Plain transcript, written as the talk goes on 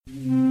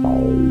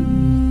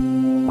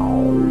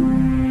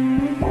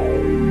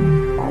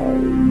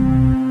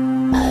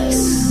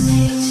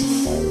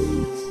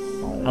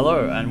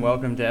and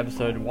welcome to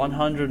episode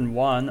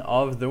 101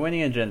 of The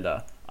Winning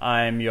Agenda.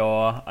 I'm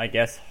your,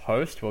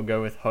 host, we'll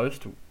go with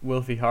host,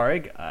 Wilfie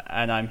Horrig,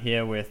 and I'm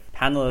here with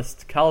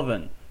panelist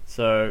Calvin.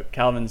 So,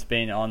 Calvin's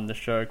been on the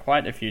show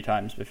quite a few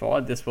times before.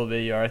 This will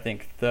be your,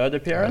 third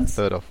appearance?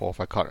 Third or fourth,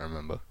 I can't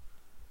remember.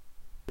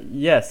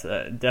 Yes,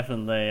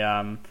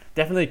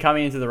 definitely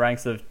coming into the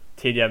ranks of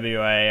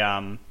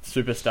TWA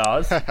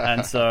superstars,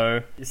 and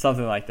so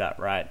something like that,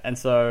 right? And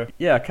so,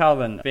 yeah,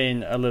 Calvin,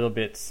 been a little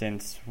bit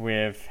since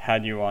we've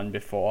had you on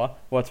before.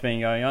 What's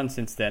been going on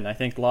since then? I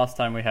think last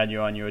time we had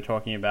you on, you were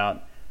talking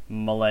about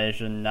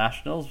Malaysian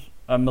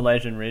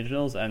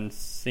regionals, and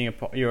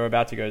Singapore. You were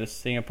about to go to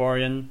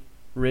Singaporean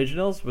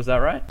regionals. Was that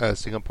right?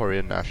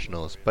 Singaporean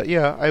nationals, but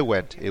yeah, I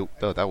went.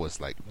 That was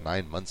like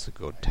 9 months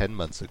ago, 10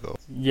 months ago.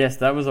 Yes,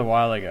 that was a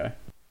while ago.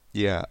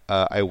 Yeah,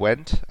 I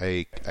went.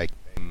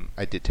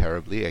 I did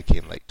terribly. I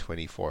came like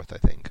 24th, I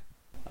think.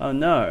 Oh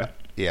no.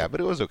 Yeah,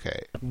 but it was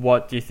okay.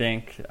 What do you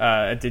think?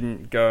 It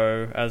didn't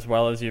go as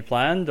well as you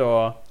planned,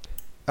 or?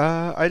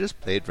 I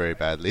just played very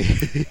badly.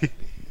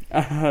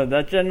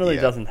 That generally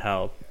doesn't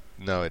help.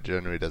 No, it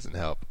generally doesn't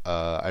help.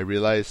 I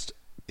realized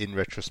in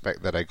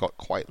retrospect that I got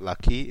quite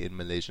lucky in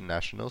Malaysian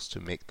nationals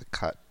to make the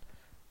cut.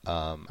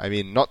 I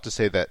mean, not to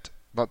say that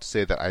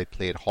I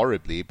played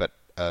horribly, but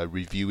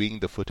reviewing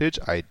the footage,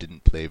 I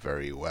didn't play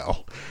very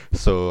well.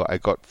 So I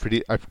got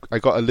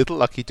a little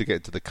lucky to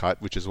get to the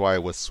cut, which is why I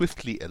was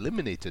swiftly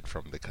eliminated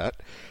from the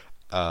cut.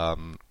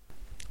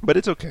 But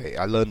it's okay.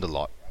 I learned a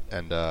lot,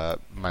 and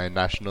my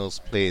nationals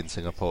play in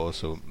Singapore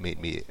also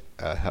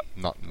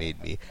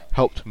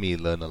helped me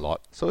learn a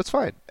lot. So it's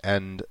fine.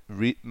 And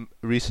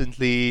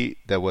recently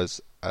there was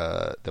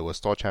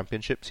store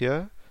championships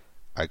here.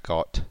 I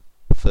got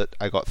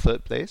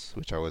third place,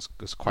 which I was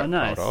quite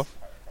proud of.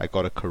 I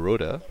got a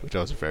Kuroda, which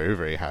I was very,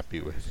 very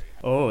happy with.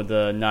 Oh,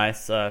 the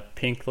nice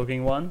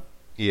pink-looking one?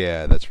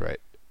 Yeah, that's right.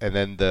 And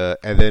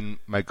then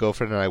my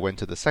girlfriend and I went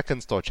to the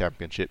second store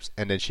championships,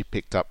 and then she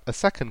picked up a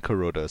second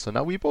Kuroda. So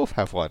now we both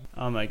have one.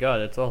 Oh my god,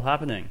 it's all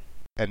happening.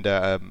 And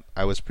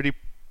I was pretty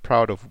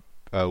proud of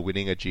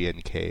winning a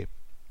GNK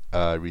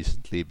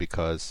recently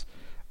because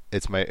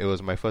it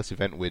was my first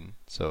event win.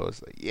 So I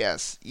was like,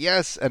 yes,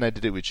 and I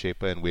did it with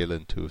Shaper and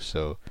Wayland too.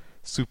 So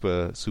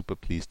super, super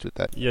pleased with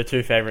that. Your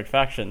two favorite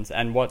factions,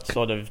 and what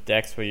sort of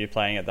decks were you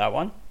playing at that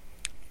one?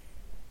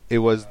 It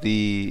was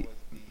the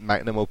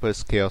Magnum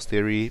Opus Chaos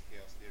Theory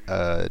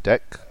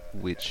deck,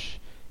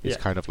 which is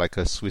kind of like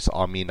a Swiss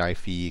Army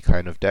knife-y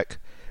kind of deck,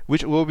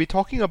 which we'll be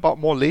talking about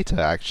more later,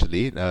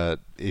 actually,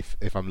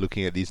 if I'm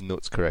looking at these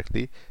notes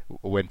correctly,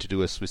 when to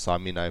do a Swiss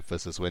Army knife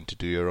versus when to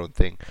do your own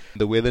thing.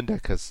 The Wayland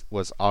deck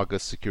was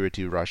Argus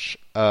Security Rush.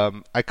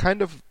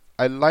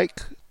 I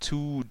like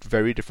two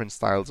very different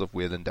styles of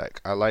Wayland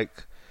deck. I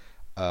like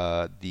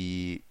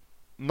the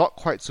not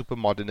quite super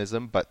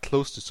modernism, but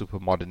close to super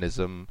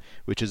modernism,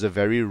 which is a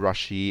very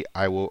rushy.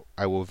 I will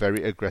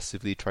very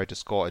aggressively try to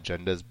score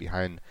agendas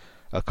behind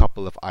a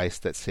couple of ice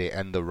that say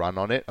end the run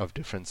on it of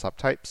different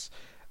subtypes.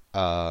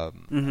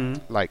 The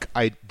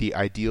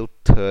ideal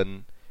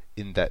turn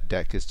in that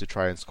deck is to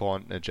try and score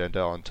an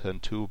agenda on turn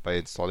 2 by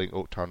installing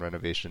Oaktown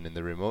Renovation in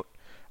the remote.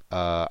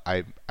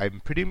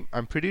 I'm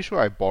pretty sure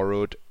I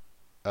borrowed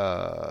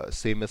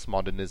Samus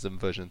Modernism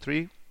version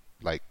 3,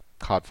 like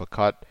card for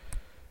card,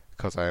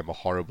 because I am a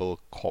horrible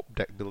corp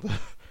deck builder.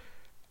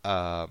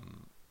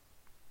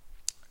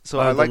 So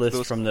I like list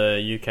those from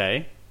the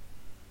UK.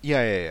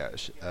 Yeah.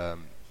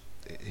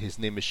 His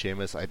name is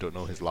Seamus. I don't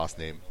know his last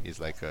name.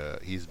 He's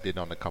been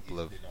on a couple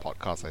of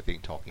podcasts, I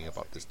think, talking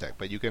about this deck.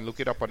 But you can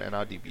look it up on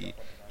NRDB.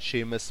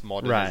 Seamus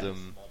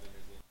Modernism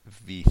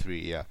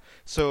V3. Yeah.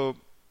 So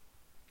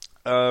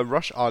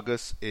Rush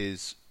Argus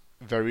is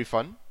very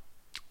fun.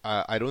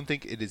 I don't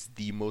think it is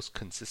the most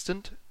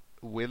consistent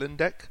Wayland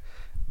deck,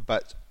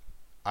 but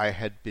I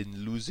had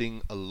been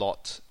losing a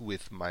lot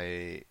with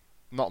with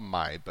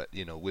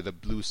a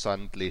Blue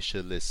Sun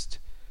Glacier list.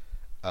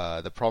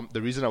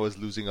 The reason I was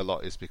losing a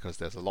lot is because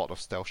there's a lot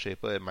of Stealth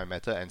Shaper in my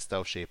meta, and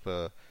Stealth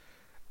Shaper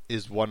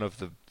is one of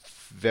the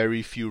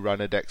very few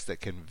runner decks that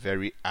can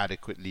very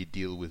adequately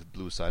deal with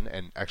Blue Sun,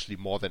 and actually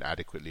more than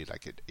adequately,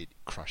 like it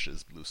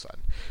crushes Blue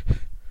Sun.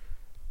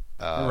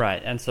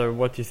 Right, and so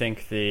what do you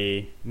think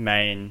the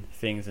main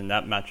things in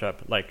that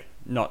matchup, like,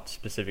 not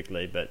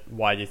specifically, but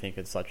why do you think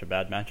it's such a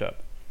bad matchup?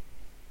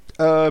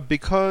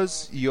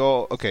 Because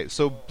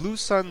so Blue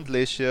Sun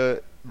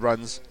Glacier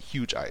runs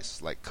huge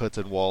ice, like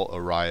Curtain Wall,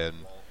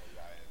 Orion,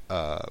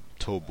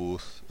 Toll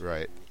Booth,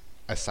 right?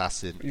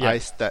 Assassin. Yeah.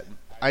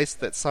 Ice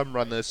that some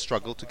runners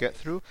struggle to get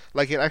through.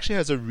 Like, it actually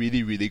has a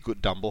really, really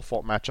good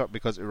Dumblefort matchup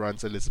because it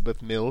runs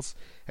Elizabeth Mills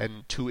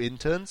and 2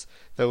 interns.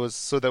 There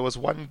was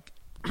one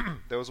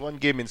there was one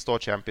game in store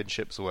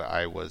championships where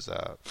I was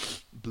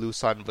Blue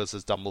Sun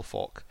versus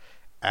Dumblefork,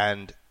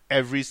 and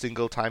every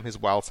single time his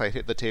wild side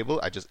hit the table,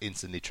 I just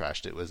instantly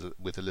trashed it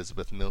with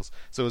Elizabeth Mills.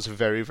 So it was a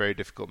very, very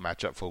difficult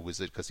matchup for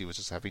Wizard because he was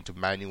just having to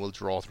manual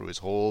draw through his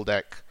whole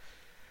deck.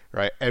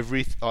 Right?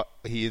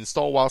 He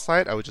installed wild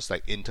side, I would just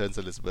like interns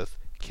Elizabeth,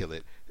 kill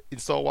it.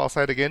 Install wild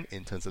side again,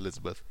 interns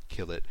Elizabeth,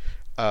 kill it.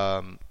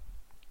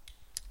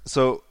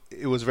 So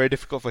it was very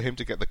difficult for him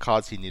to get the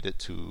cards he needed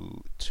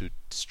to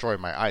destroy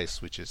my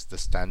ice, which is the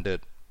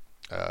standard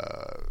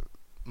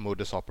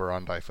modus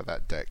operandi for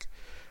that deck.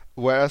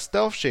 Whereas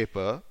Stealth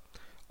Shaper,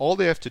 all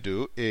they have to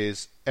do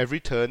is every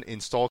turn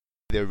install,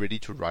 they're ready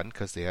to run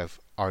because they have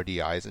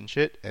RDIs and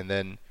shit, and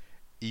then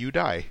you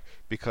die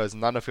because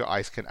none of your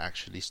ice can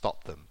actually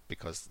stop them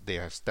because they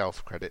have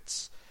stealth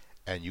credits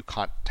and you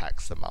can't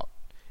tax them out.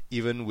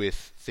 Even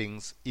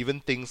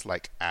things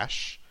like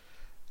Ash,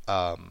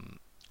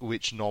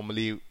 which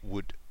normally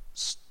would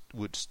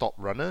stop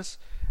runners,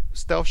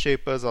 Stealth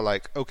Shapers are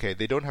like, okay,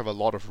 they don't have a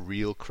lot of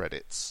real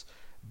credits,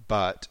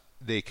 but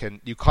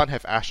you can't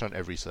have Ash on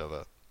every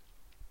server.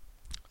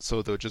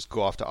 So they'll just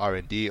go after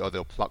R&D, or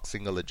they'll pluck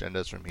single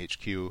agendas from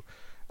HQ,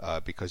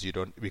 because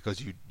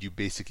you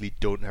basically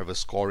don't have a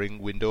scoring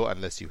window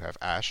unless you have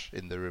Ash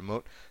in the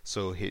remote.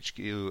 So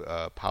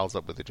HQ piles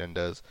up with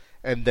agendas,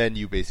 and then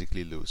you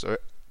basically lose. Or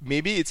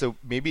maybe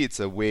there's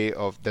a way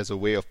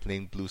of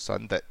playing Blue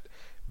Sun that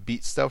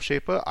beats Stealth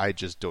Shaper. I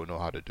just don't know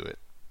how to do it.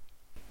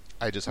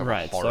 I just have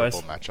a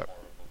horrible matchup.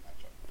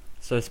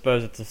 So I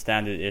suppose it's a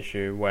standard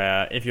issue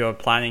where if you're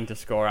planning to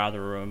score out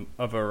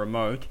of a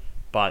remote,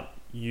 but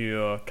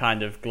you're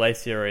kind of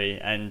glaciary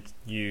and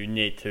you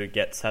need to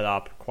get set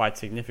up quite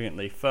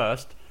significantly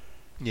first,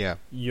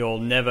 you'll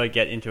never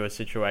get into a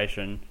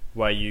situation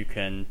where you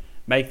can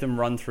make them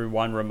run through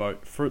one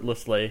remote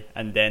fruitlessly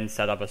and then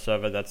set up a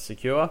server that's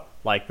secure,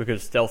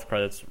 because stealth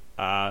credits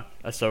are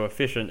so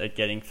efficient at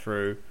getting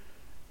through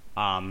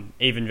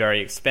even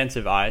very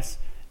expensive ice.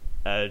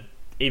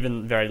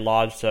 Even very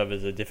large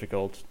servers are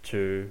difficult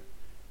to...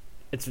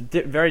 It's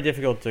very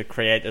difficult to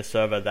create a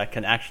server that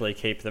can actually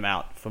keep them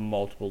out for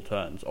multiple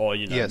turns, or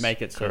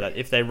make it so that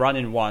if they run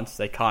in once,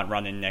 they can't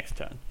run in next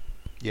turn.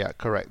 Yeah,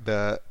 correct.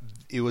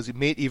 It was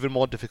made even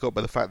more difficult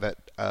by the fact that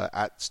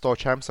at Store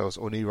Champs I was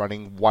only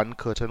running 1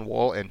 Curtain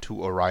Wall and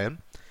 2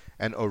 Orion,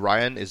 and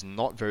Orion is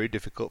not very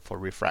difficult for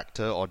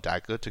Refractor or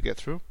Dagger to get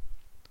through.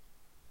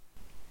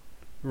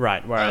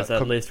 Right, whereas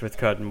at least with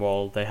Curtain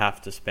Wall, they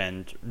have to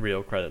spend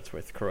real credits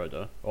with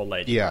Kuroda or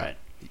Lady, right?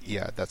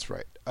 Yeah, that's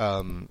right.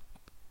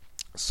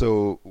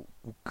 So,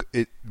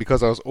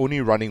 because I was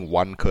only running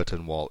 1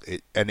 Curtain Wall,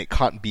 and it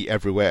can't be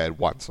everywhere at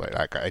once, right?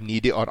 Like, I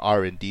need it on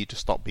R&D to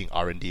stop being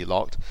R&D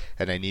locked,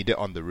 and I need it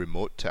on the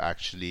remote to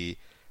actually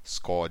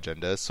score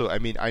agendas. So, I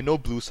mean, I know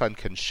Blue Sun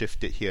can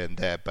shift it here and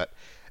there, but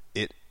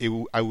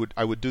I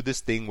would do this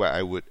thing where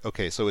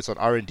so it's on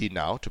R&D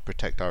now to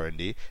protect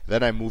R&D,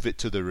 then I move it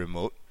to the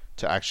remote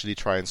to actually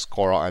try and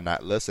score out an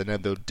Atlas, and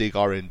then they'll dig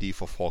R&D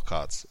for 4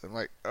 cards. I'm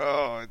like,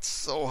 oh, it's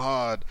so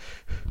hard.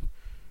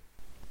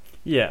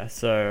 Yeah,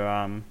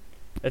 so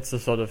it's the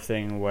sort of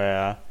thing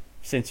where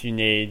since you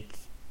need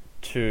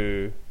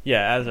to...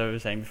 Yeah, as I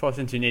was saying before,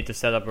 since you need to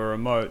set up a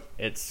remote,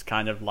 it's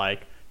kind of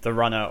like the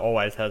runner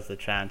always has the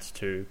chance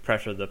to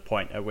pressure the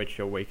point at which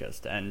you're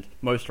weakest, and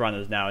most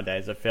runners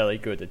nowadays are fairly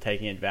good at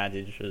taking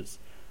advantages,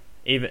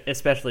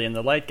 especially in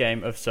the late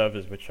game, of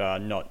servers which are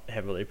not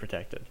heavily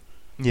protected.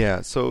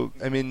 Yeah, so,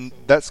 I mean,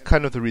 that's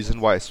kind of the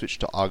reason why I switched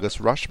to Argus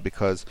Rush,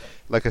 because,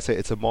 like I said,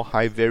 it's a more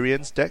high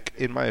variance deck,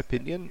 in my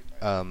opinion.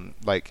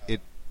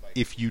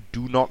 If you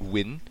do not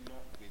win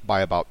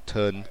by about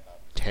turn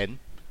 10,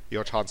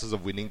 your chances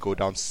of winning go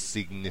down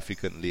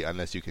significantly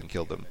unless you can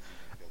kill them.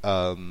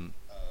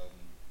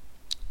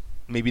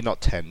 Maybe not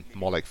 10,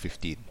 more like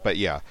 15. But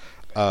yeah,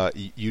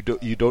 you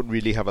don't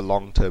really have a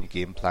long-term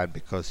game plan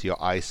because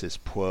your ice is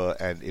poor,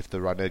 and if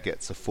the runner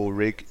gets a full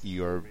rig,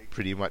 you're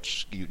pretty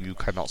much you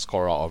cannot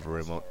score out of a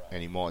remote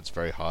anymore. It's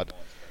very hard.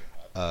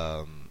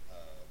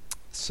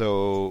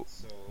 So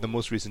the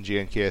most recent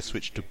GNK has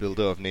switched to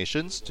Builder of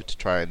Nations to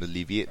try and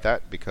alleviate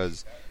that,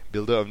 because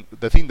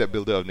the thing that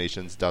Builder of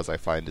Nations does, I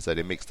find, is that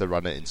it makes the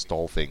runner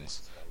install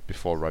things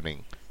before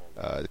running,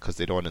 because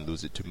they don't want to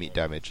lose it to meat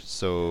damage.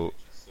 So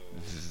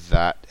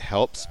that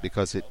helps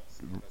because it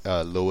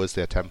lowers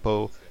their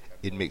tempo.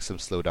 It makes them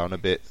slow down a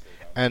bit.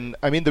 And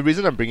I mean, the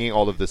reason I'm bringing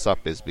all of this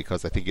up is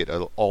because I think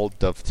it'll all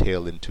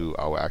dovetail into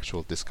our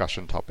actual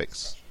discussion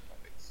topics,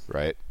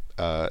 right?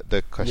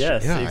 The question.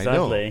 Yes, yeah,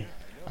 exactly.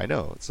 I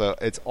know. So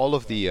it's all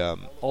of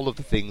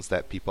the things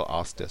that people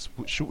asked us.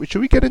 Should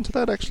we get into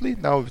that actually?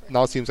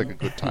 Now seems like a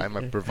good time.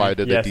 I've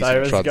provided a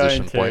decent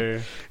transition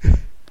point.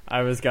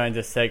 I was going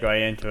to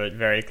segue into it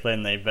very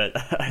cleanly, but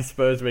I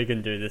suppose we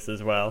can do this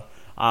as well.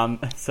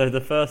 So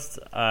the first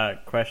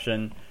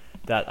question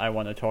that I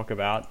want to talk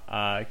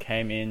about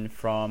came in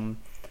from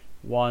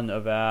one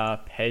of our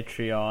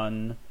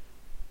Patreon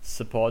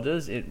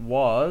supporters. It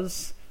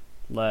was,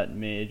 let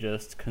me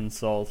just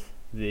consult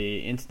the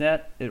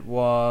internet. It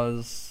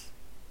was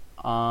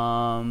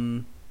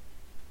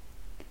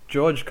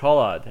George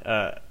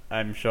Collard.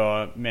 I'm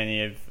sure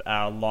many of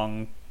our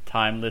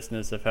long-time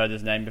listeners have heard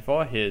his name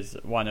before. He's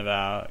one of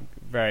our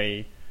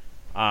very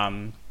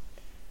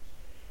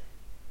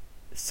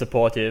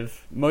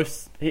supportive.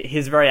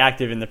 He's very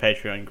active in the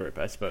Patreon group,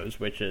 I suppose,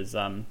 which is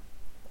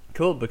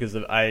cool because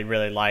I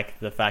really like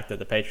the fact that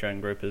the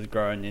Patreon group has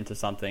grown into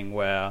something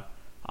where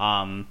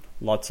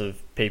lots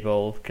of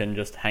people can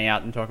just hang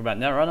out and talk about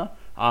Netrunner.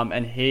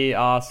 And he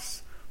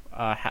asks,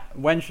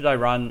 when should I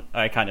run?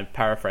 I kind of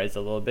paraphrased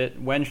a little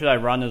bit. When should I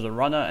run as a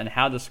runner, and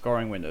how do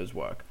scoring windows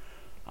work?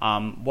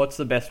 What's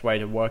the best way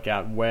to work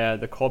out where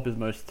the corp is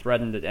most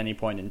threatened at any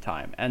point in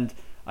time? And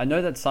I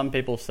know that some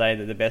people say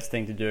that the best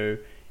thing to do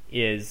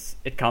is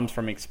it comes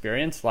from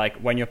experience. Like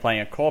when you're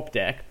playing a corp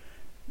deck,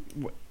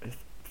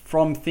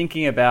 from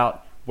thinking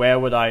about where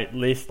would I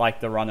least like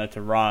the runner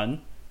to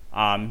run,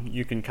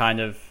 you can kind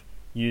of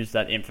use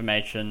that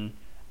information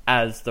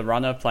as the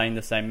runner playing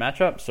the same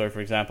matchup. So, for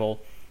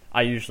example,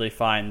 I usually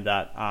find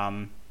that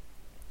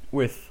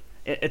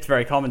it's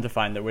very common to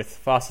find that with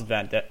fast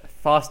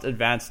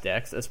advanced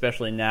decks,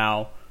 especially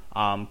now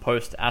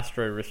post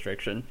Astro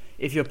restriction,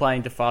 if you're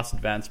playing to fast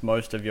advance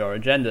most of your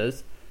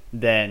agendas,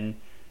 then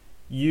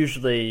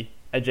usually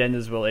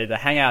agendas will either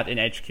hang out in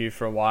HQ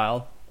for a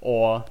while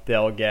or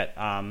they'll get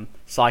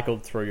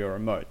cycled through your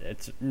remote.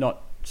 It's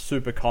not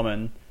super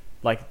common.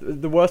 Like,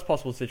 the worst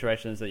possible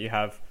situation is that you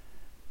have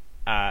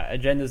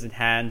agendas in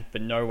hand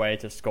but no way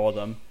to score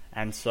them.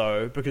 And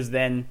so, because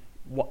then,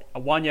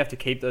 one, you have to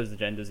keep those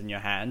agendas in your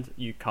hand.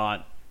 You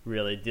can't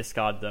really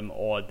discard them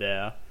or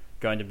they're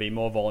going to be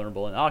more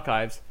vulnerable in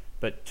archives.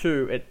 But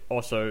two, it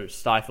also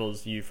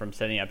stifles you from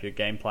setting up your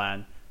game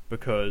plan,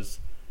 because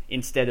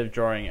instead of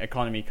drawing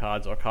economy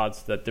cards or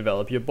cards that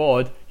develop your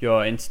board,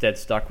 you're instead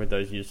stuck with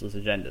those useless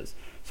agendas.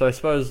 So I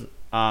suppose,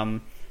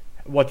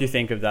 what do you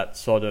think of that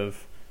sort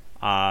of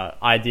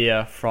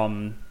idea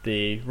from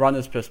the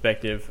runner's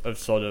perspective of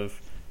sort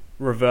of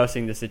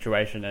reversing the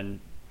situation and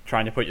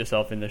trying to put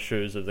yourself in the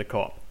shoes of the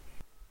corp?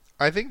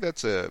 I think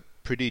that's a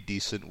pretty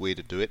decent way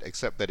to do it,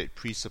 except that it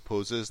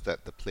presupposes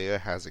that the player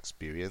has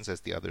experience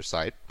as the other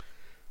side,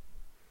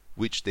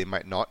 which they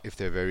might not if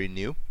they're very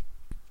new.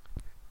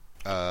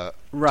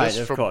 Right,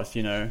 of course,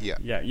 you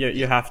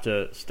have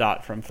to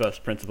start from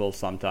first principles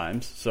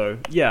sometimes. So,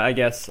 yeah, I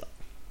guess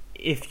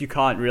if you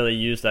can't really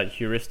use that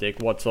heuristic,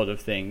 what sort of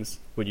things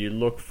would you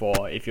look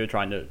for if you're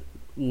trying to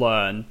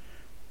learn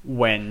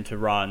when to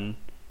run?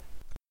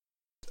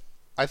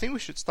 I think we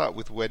should start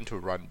with when to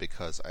run,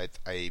 because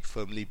I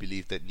firmly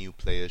believe that new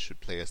players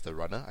should play as the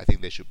runner. I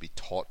think they should be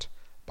taught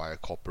by a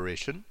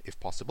corporation, if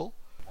possible.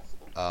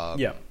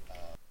 Yeah.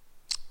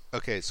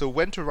 Okay, so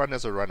when to run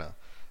as a runner?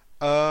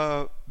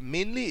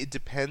 Mainly it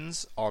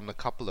depends on a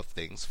couple of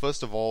things.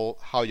 First of all,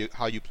 how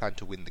you plan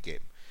to win the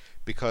game.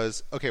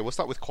 Because, okay, we'll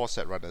start with core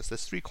set runners.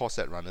 There's 3 core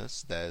set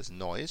runners. There's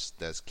Noise,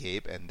 there's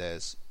Gabe, and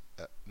there's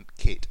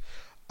Kate.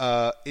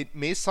 It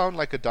may sound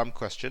like a dumb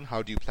question,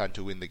 how do you plan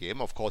to win the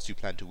game? Of course you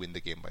plan to win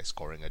the game by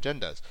scoring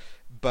agendas.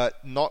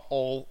 But not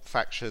all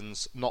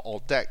factions, not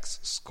all decks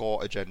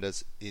score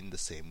agendas in the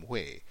same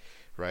way,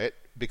 right?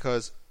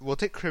 Because we'll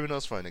take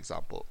criminals for an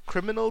example.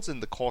 Criminals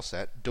in the core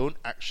set don't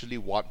actually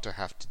want to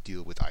have to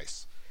deal with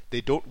ice.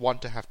 They don't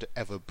want to have to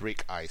ever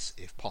break ice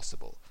if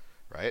possible,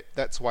 right?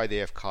 That's why they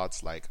have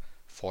cards like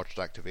Forged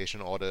Activation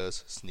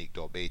Orders, Sneak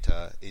Door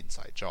Beta,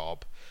 Inside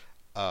Job,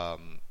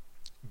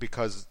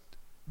 because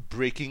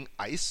breaking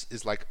ice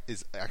is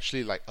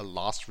actually like a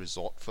last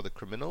resort for the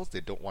criminals.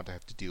 They don't want to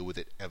have to deal with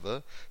it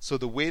ever. So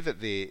the way that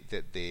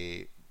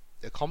they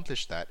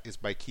accomplish that is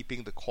by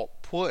keeping the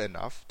corp poor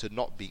enough to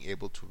not being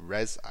able to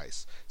res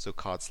ice. So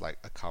cards like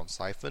Account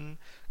Siphon,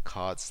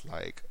 cards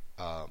like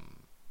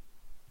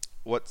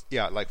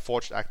like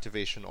Forged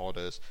Activation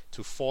Orders,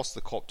 to force the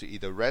corp to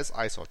either res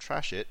ice or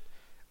trash it,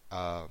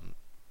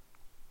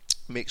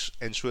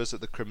 ensures that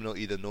the criminal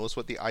either knows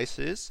what the ice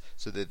is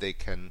so that they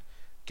can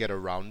get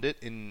around it.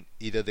 In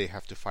either they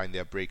have to find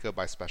their breaker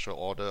by special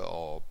order,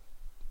 or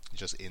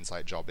just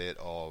inside job it,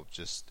 or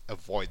just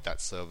avoid that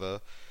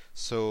server.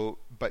 So,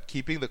 but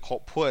keeping the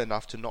corp poor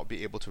enough to not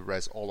be able to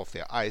res all of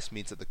their ice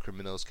means that the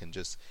criminals can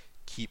just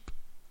keep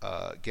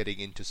getting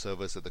into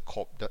servers that the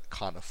corp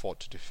can't afford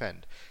to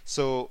defend.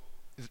 So,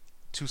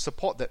 to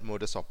support that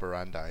modus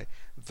operandi,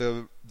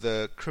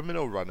 the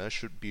criminal runner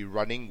should be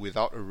running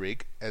without a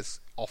rig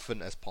as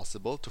often as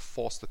possible to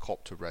force the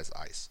corp to res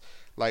ice.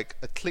 Like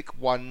a click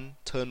 1,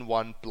 turn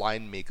 1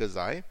 blind Maker's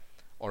Eye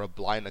or a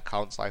blind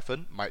Account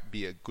Siphon might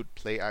be a good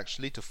play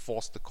actually, to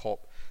force the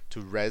corp to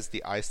res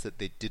the ice that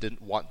they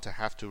didn't want to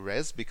have to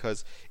res,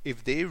 because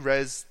if they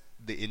res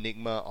the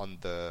Enigma on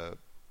the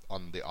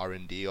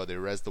R&D, or they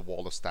res the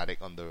Wall of Static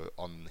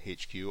on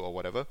HQ or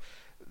whatever,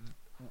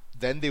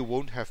 then they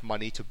won't have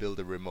money to build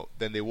a remote.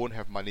 Then they won't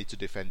have money to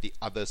defend the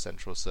other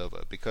central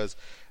server, because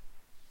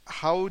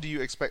how do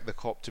you expect the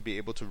corp to be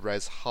able to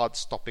res hard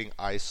stopping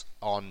ice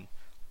on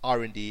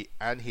R&D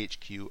and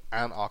HQ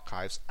and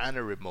archives and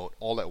a remote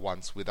all at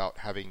once without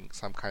having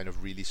some kind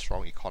of really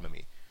strong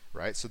economy,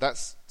 right? So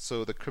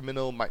the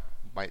criminal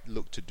might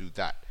look to do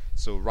that.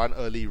 So run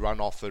early, run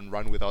often,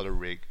 run without a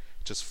rig,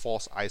 just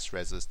force ice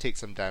reses, take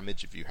some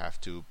damage if you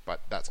have to,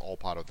 but that's all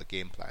part of the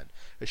game plan.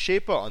 A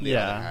Shaper, on the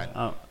other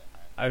hand...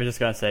 I was just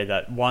going to say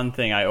that one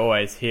thing I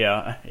always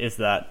hear is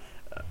that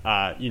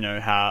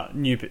how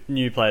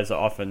new players are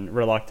often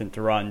reluctant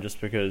to run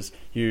just because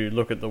you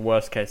look at the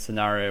worst case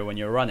scenario when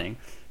you're running.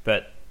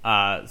 But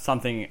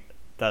something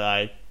that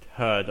I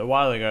heard a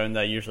while ago and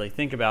that I usually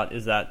think about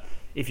is that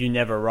if you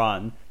never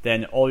run,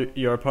 then all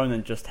your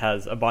opponent just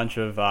has a bunch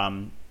of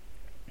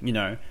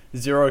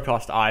zero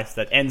cost ice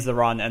that ends the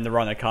run and the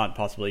runner can't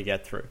possibly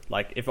get through.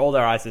 Like, if all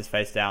their ice is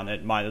face down,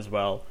 it might as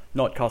well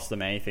not cost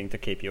them anything to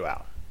keep you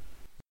out.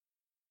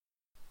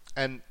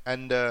 And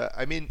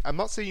I mean, I'm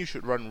not saying you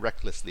should run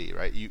recklessly,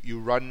 right? You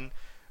run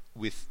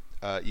with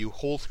you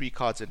hold 3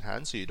 cards in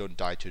hand so you don't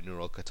die to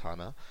Neural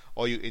Katana,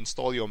 or you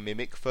install your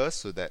Mimic first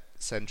so that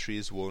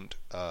sentries won't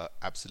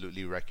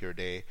absolutely wreck your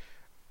day.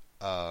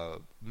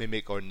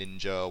 Mimic or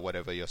Ninja, or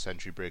whatever your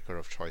sentry breaker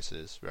of choice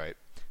is, right?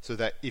 So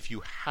that if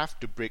you have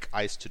to break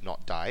ice to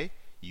not die,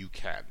 you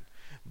can.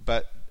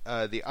 But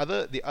the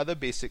other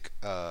basic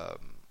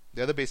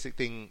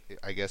thing,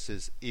 I guess,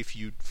 is if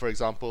you, for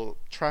example,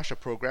 trash a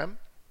program,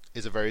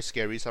 is a very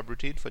scary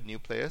subroutine for new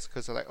players,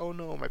 because they're like, oh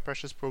no, my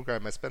precious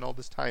program, I spent all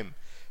this time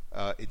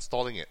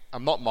installing it.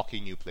 I'm not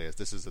mocking new players.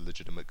 This is a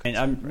legitimate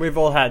concern. Right? We've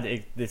all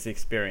had this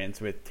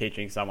experience with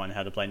teaching someone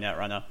how to play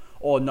Netrunner,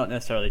 or not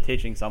necessarily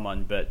teaching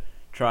someone, but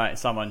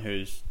someone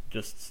who's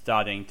just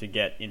starting to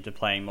get into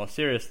playing more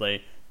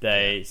seriously.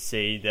 They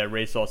see their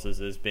resources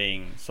as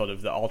being sort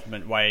of the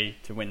ultimate way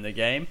to win the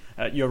game.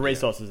 Your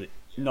resources,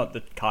 not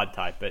the card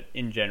type, but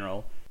in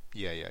general.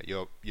 Yeah.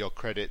 Your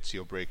credits,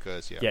 your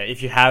breakers, Yeah,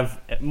 if you have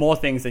more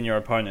things than your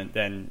opponent,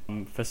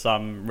 then for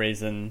some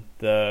reason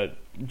the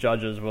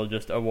judges will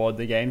just award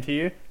the game to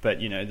you.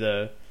 But,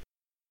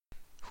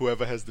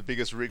 whoever has the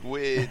biggest rig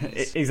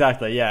wins.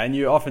 Exactly, yeah. And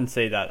you often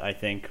see that, I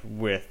think,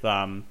 with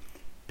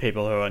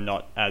people who are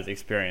not as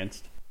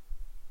experienced.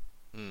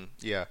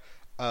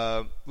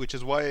 Which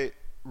is why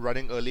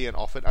running early and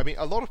often... I mean,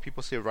 a lot of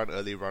people say run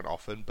early, run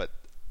often, but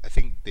I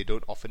think they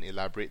don't often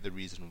elaborate the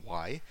reason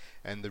why.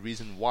 And the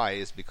reason why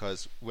is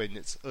because when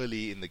it's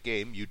early in the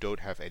game, you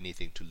don't have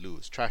anything to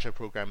lose. Trash a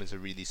program is a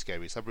really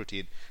scary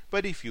subroutine,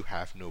 but if you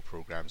have no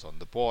programs on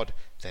the board,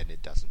 then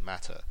it doesn't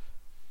matter.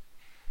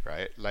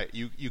 Right? Like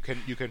you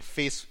can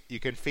face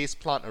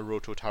plant a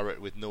roto turret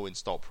with no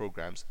installed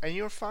programs, and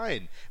you're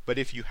fine. But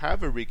if you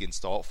have a rig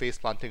installed, face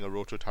planting a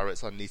roto turret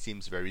suddenly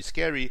seems very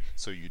scary,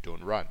 so you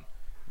don't run.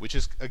 Which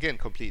is, again,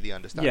 completely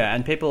understandable. Yeah,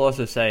 and people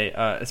also say,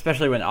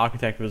 especially when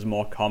Architect was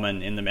more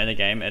common in the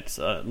metagame, it's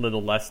a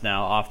little less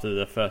now after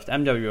the first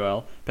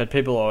MWL, but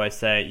people always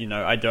say,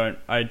 I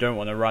don't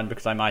want to run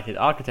because I might hit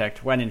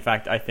Architect, when in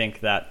fact I think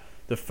that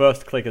the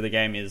first click of the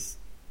game is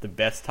the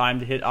best time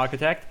to hit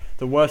Architect.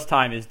 The worst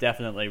time is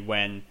definitely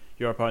when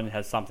your opponent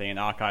has something in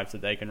Archives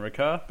that they can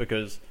recur,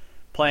 because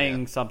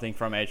playing something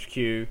from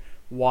HQ,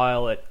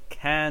 while it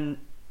can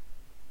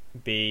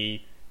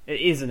be... It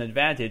is an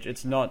advantage.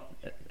 It's not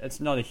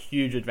a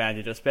huge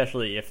advantage,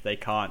 especially if they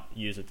can't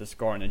use it to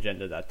score an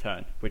agenda that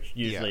turn, which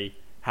usually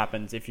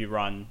happens if you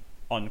run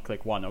on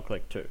click 1 or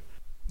click 2.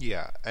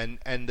 Yeah, and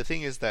the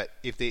thing is that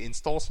if they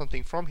install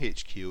something from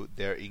HQ,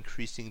 they're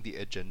increasing the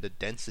agenda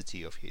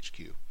density of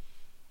HQ,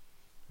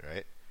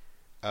 right?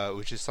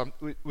 Which is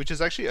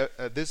actually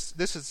this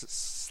is a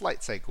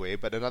slight segue,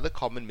 but another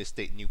common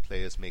mistake new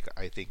players make,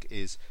 I think,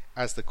 is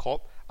as the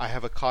corp, I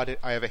have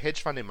a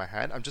hedge fund in my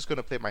hand. I'm just going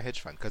to play my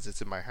hedge fund because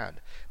it's in my hand.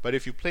 But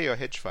if you play your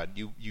hedge fund,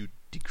 you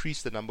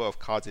decrease the number of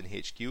cards in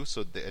HQ,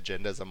 so the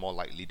agendas are more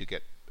likely to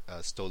get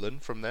stolen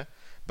from there.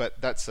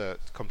 But that's a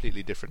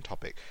completely different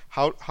topic.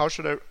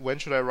 When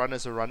should I run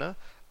as a runner?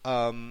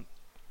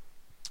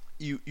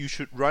 You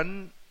should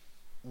run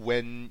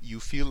when you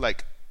feel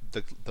like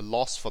the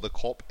loss for the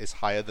corp is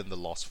higher than the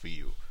loss for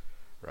you,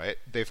 right?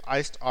 They've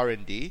iced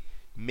R&D,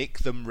 make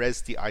them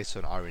res the ice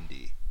on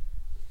R&D,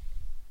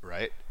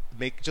 right?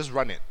 Just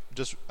run it.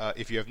 Just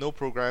if you have no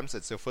programs,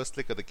 it's your first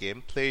click of the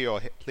game. Play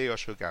your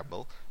show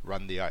gamble,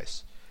 run the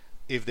ice.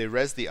 If they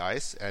res the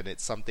ice and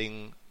it's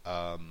something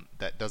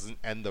that doesn't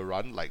end the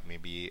run, like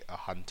maybe a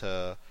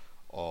hunter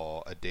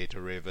or a data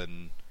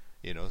raven,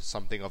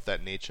 something of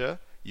that nature,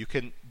 you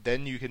can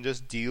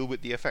just deal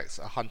with the effects.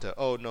 A hunter,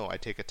 oh no, I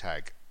take a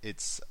tag.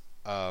 It's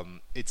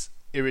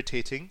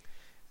irritating,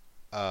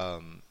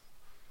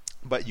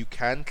 but you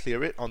can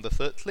clear it on the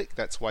third click.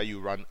 That's why you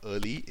run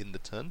early in the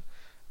turn.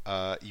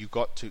 You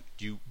got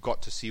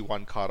to see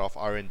one card off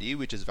R&D,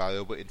 which is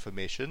valuable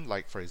information.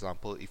 Like, for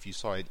example, if you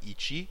saw an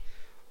Ichi,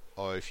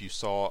 or if you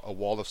saw a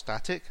wall of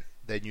static,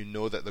 then you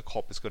know that the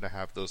corp is going to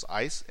have those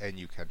ice, and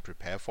you can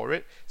prepare for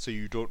it. So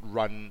you don't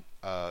run,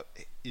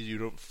 you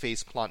don't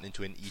face plant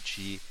into an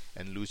Ichi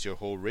and lose your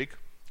whole rig,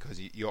 because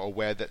you're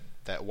aware that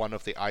one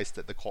of the ice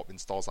that the corp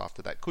installs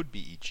after that could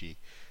be Ichi.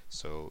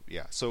 So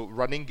yeah, so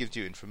running gives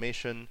you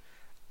information.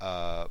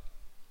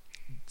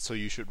 So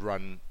you should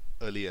run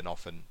early and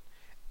often,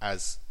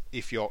 as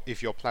if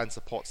your plan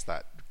supports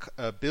that.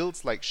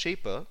 Builds like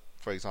Shaper,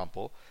 for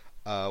example,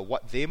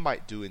 what they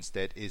might do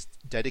instead is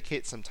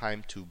dedicate some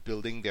time to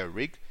building their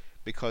rig,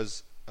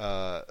 because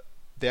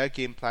their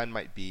game plan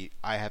might be,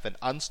 I have an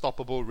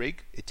unstoppable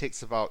rig. It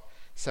takes about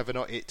 7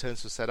 or 8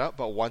 turns to set up,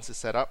 but once it's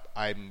set up,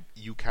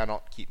 you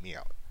cannot keep me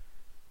out.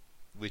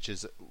 Which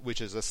is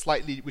a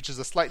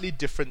slightly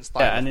different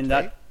style. Yeah, and in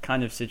play. that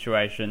kind of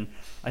situation,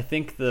 I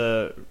think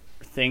the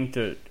thing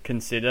to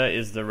consider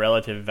is the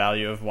relative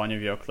value of one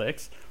of your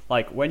clicks.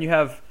 Like, when you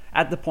have,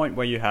 at the point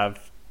where you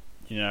have,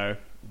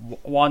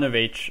 one of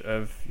each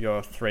of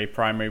your 3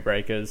 primary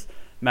breakers,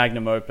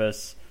 Magnum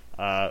Opus,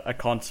 a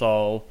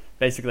console,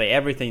 basically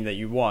everything that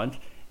you want,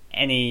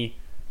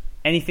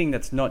 anything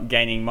that's not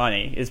gaining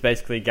money is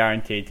basically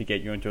guaranteed to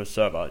get you into a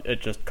server.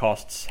 It just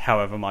costs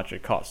however much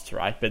it costs,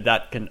 right? But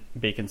that can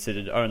be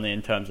considered only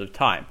in terms of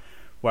time.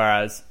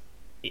 Whereas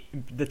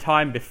the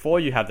time before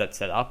you have that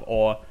set up,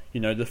 or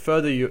the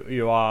further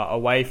you are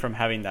away from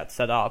having that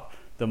set up,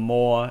 the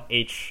more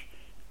each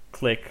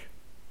click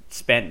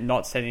spent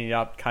not setting it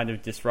up kind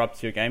of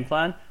disrupts your game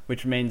plan,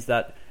 which means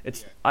that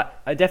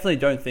I definitely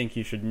don't think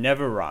you should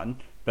never run,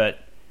 but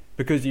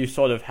because you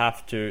sort of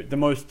have to, the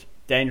most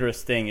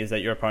dangerous thing is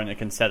that your opponent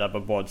can set up a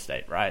board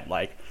state, right?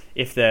 Like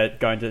if they're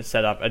going to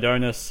set up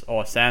Adonis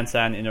or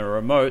Sansan in a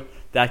remote,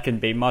 that can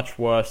be much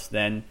worse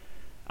than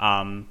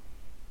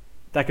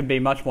that can be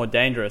much more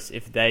dangerous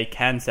if they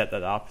can set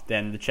that up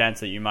than the chance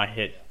that you might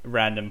hit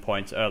random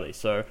points early.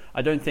 So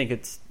I don't think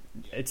it's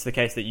the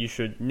case that you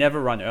should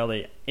never run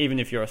early, even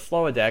if you're a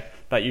slower deck,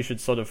 but you should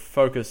sort of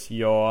focus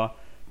your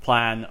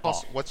plan on.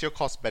 What's your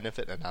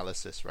cost-benefit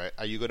analysis, right?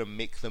 Are you going to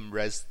make them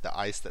res the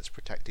ice that's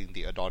protecting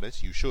the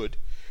Adonis? You should,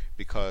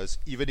 because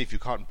even if you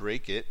can't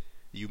break it,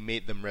 you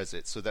made them res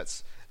it. So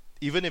that's,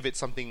 even if it's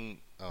something,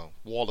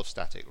 Wall of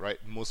Static, right?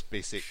 Most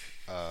basic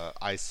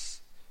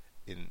ice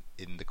in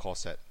the core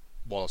set.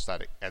 Wall of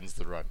Static ends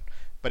the run,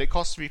 but it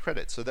costs 3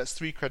 credits, so that's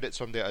 3 credits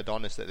from their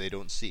Adonis that they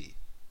don't see,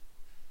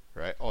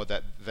 right? Or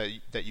that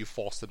you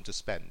force them to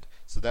spend.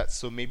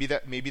 So maybe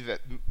that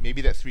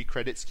 3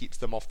 credits keeps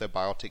them off their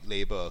Biotic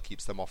Labor, or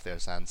keeps them off their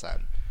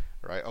Sansan,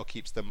 right? Or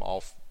keeps them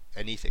off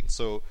anything.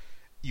 So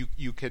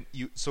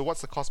so what's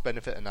the cost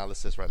benefit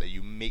analysis, right? That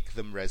you make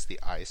them res the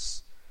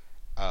ice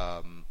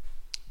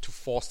to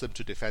force them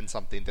to defend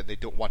something that they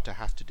don't want to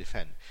have to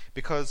defend,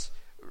 because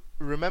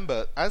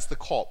remember, as the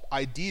corp,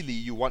 ideally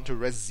you want to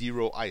res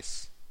 0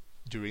 ice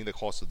during the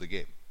course of the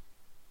game,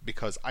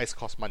 because ice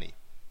costs money,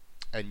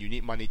 and you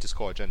need money to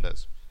score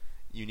agendas.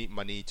 You need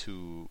money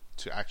to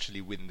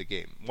actually win the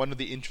game.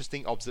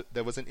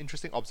 There was an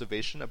interesting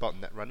observation about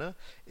Netrunner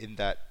in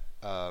that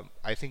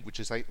I think, which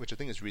I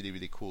think is really,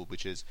 really cool,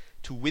 which is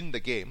to win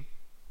the game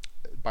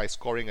by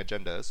scoring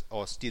agendas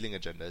or stealing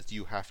agendas,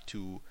 you have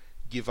to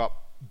give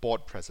up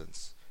board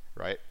presence,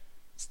 right?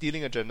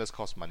 Stealing agendas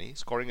costs money,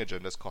 scoring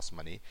agendas costs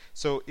money.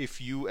 So if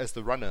you, as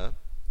the runner,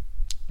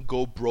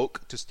 go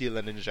broke to steal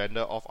an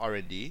agenda off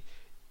R&D,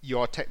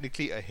 you're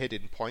technically ahead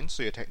in points,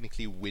 so you're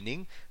technically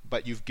winning,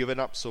 but you've given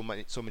up so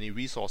many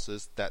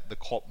resources that the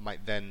corp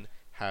might then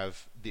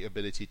have the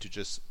ability to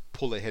just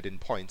pull ahead in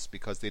points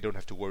because they don't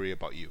have to worry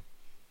about you.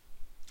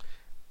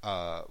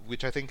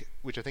 Which I think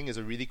is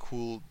a really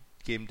cool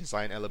game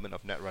design element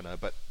of Netrunner,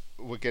 but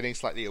we're getting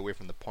slightly away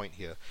from the point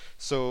here.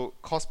 So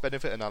cost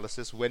benefit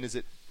analysis, when is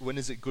it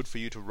good for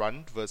you to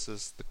run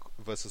versus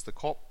the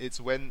corp?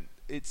 It's when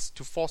it's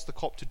to force the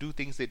corp to do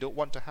things they don't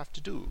want to have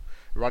to do.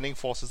 Running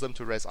forces them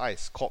to res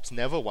ice. Corps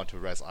never want to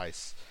res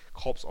ice.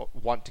 Corps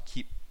want to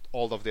keep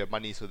all of their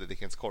money so that they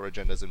can score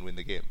agendas and win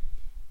the game.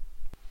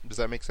 Does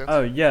that make sense?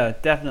 Oh yeah,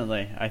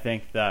 definitely. I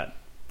think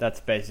that's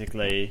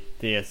basically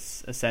the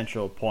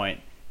essential point,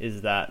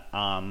 is that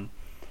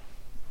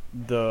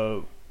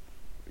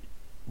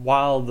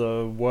while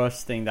the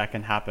worst thing that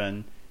can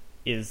happen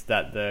is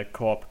that the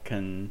corp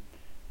can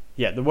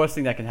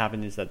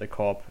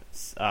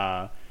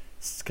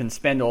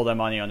spend all their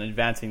money on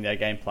advancing their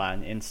game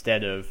plan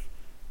instead of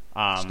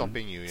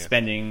stopping you,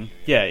 spending.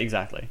 Yeah,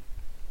 exactly.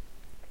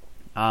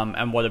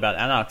 And what about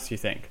Anarchs, you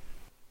think?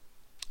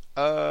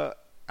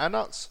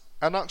 Anarchs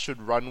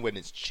should run when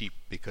it's cheap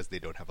because they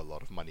don't have a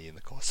lot of money in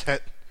the core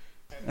set.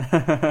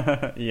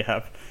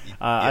 Yeah.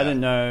 I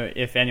don't know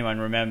if anyone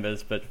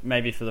remembers, but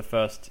maybe for the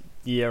first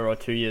year or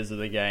 2 years of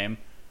the game,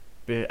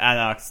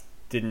 Anarchs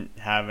didn't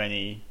have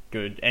any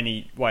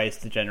ways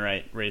to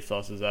generate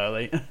resources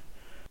early.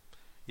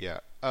 Yeah.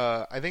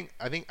 I think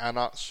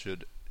Anarchs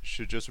should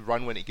just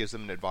run when it gives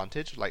them an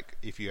advantage. Like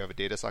if you have a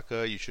data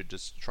sucker, you should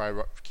just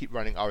keep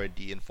running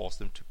R&D and force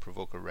them to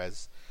provoke a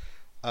res.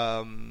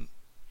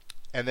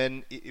 And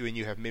then when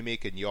you have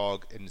Mimic and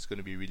Yogg and it's going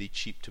to be really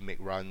cheap to make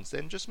runs,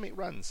 then just make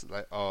runs.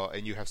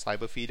 And you have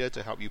Cyber Feeder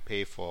to help you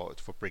pay for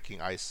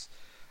breaking ice.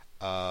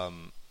 Or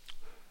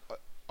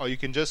you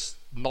can just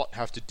not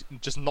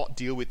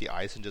deal with the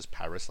ice and just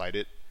parasite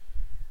it,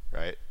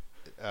 right?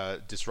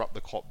 Disrupt the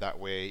corp that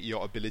way.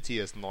 Your ability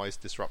as noise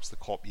disrupts the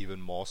corp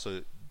even more.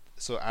 So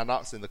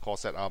Anarchs in the core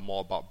set are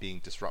more about being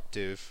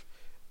disruptive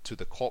to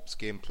the corp's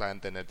game plan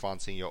than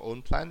advancing your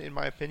own plan, in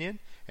my opinion.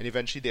 And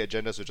eventually the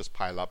agendas will just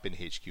pile up in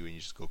HQ and you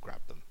just go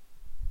grab them.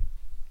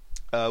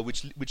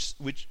 Which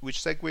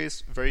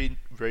segues very,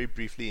 very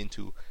briefly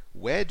into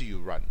where do you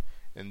run?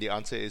 And the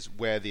answer is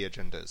where the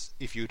agendas.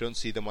 If you don't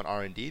see them on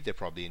R&D, they're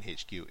probably in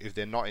HQ. If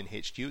they're not in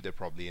HQ, they're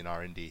probably in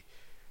R&D,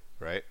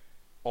 right?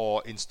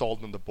 Or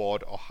installed on the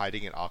board or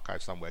hiding in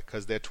archive somewhere,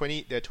 because there are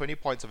 20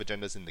 points of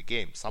agendas in the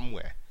game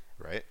somewhere,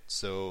 right?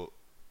 So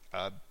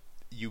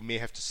you may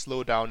have to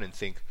slow down and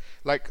think.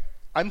 Like,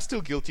 I'm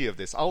still guilty of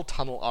this. I'll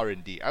tunnel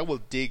R&D. I will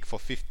dig for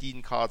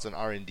 15 cards on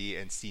R&D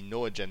and see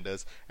no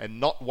agendas,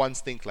 and not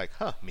once think like,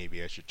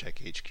 maybe I should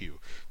check HQ.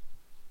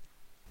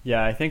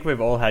 Yeah, I think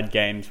we've all had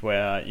games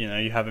where,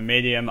 you have a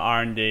medium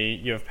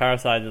R&D, you have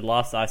parasited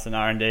last ice in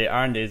R&D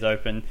is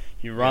open,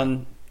 you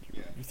run,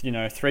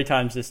 3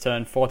 times this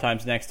turn, 4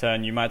 times next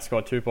turn, you might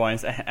score 2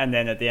 points, and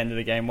then at the end of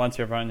the game, once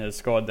your opponent has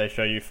scored, they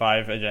show you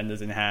 5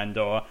 agendas in hand,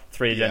 or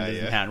 3 agendas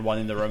in hand, 1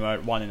 in the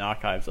remote, 1 in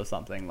archives, or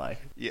something like.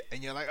 Yeah,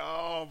 and you're like,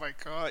 oh my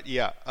god.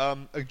 Yeah,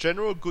 a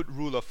general good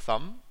rule of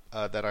thumb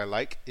that I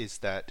like is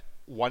that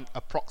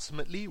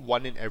approximately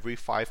 1 in every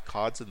 5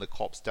 cards in the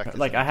corpse deck is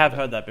like, I have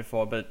heard that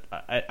before, but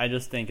I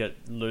just think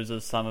it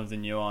loses some of the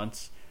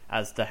nuance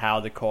as to how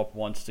the corp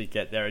wants to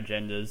get their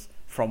agendas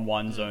from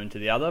one zone to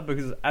the other,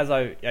 because as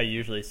I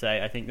usually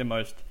say, I think the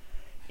most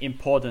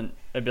important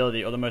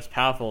ability, or the most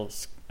powerful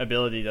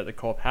ability that the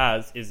corp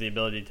has, is the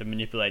ability to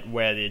manipulate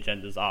where the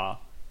agendas are,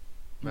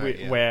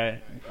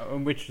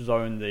 in which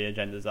zone the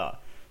agendas are.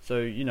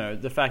 So,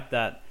 the fact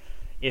that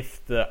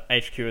if the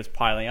HQ is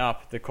piling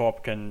up, the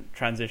corp can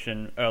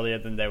transition earlier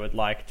than they would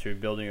like to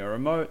building a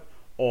remote,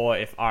 or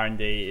if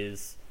R&D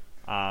is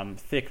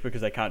thick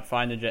because they can't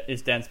find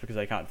is dense because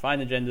they can't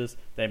find agendas,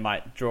 they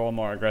might draw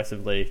more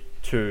aggressively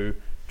to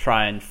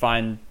try and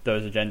find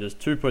those agendas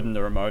to put in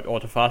the remote or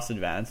to fast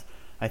advance.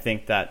 I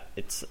think that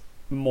it's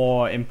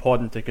more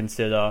important to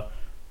consider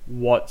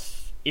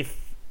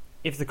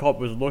if the corp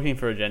was looking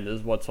for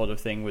agendas, what sort of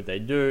thing would they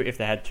do? If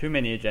they had too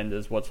many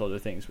agendas, what sort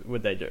of things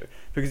would they do?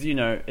 Because,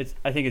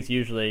 I think it's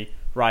usually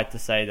right to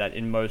say that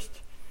in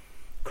most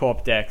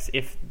corp decks,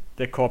 if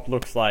the corp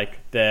looks like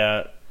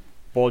they're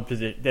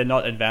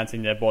not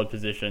advancing their board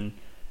position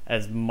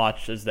as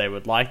much as they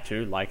would like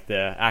to, like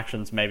their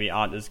actions maybe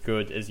aren't as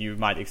good as you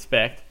might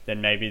expect,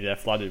 then maybe they're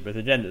flooded with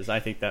agendas. I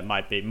think that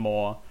might be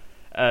more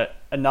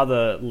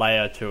another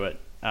layer to it,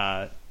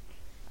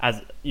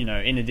 as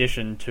in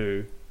addition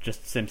to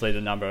just simply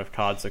the number of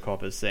cards the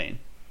corp has seen.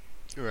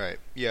 Right.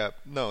 Yeah.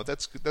 No,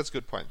 that's a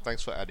good point.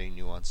 Thanks for adding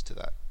nuance to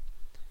that.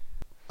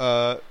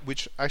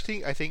 Which I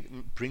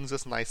think brings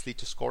us nicely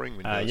to scoring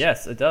windows.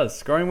 Yes, it does.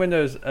 Scoring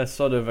windows are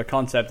sort of a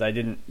concept I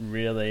didn't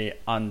really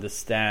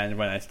understand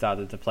when I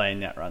started to play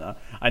Netrunner.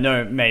 I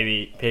know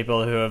maybe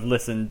people who have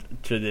listened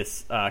to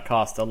this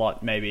cast a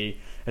lot, maybe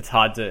it's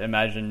hard to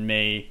imagine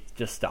me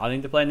just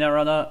starting to play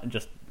Netrunner,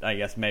 just I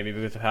guess maybe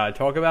because of how I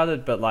talk about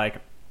it, but like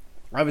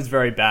I was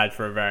very bad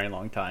for a very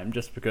long time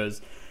just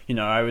because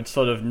I would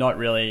sort of not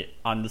really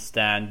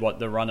understand what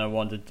the runner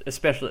wanted,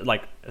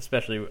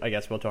 especially I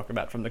guess we'll talk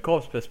about from the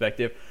corp's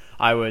perspective.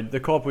 I would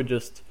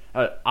just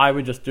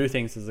do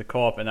things as a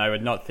corp, and I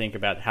would not think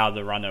about how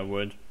the runner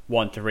would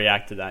want to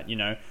react to that.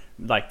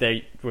 Like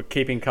they were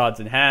keeping cards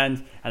in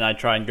hand, and I'd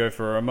try and go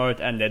for a remote,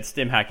 and they'd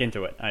stim hack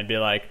into it. I'd be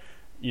like,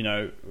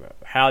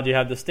 how do you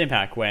have the stim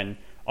hack when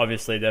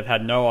obviously they've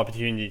had no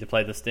opportunity to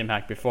play the stim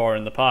hack before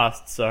in the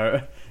past,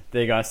 so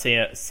they're going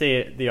to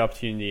see the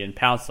opportunity and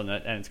pounce on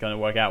it, and it's going to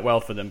work out well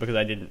for them because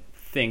I didn't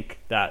think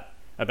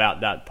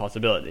about that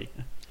possibility.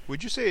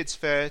 Would you say it's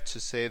fair to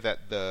say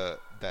that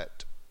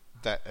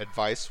that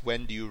advice,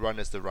 when do you run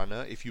as the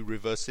runner, if you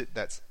reverse it,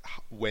 that's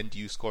when do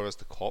you score as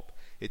the corp?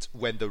 It's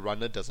when the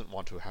runner doesn't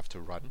want to have to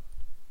run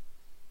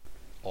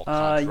or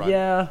can't run.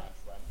 Yeah.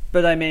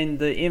 But I mean,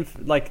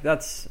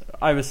 that's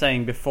I was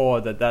saying before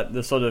that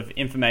the sort of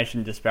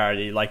information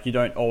disparity, like you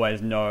don't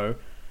always know.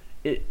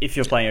 If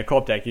you're playing a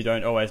corp deck, you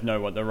don't always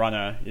know what the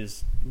runner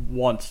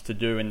wants to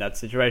do in that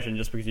situation,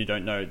 just because you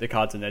don't know the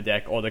cards in their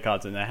deck or the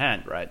cards in their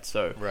hand, right?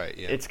 So right,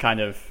 yeah.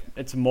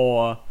 It's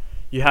more,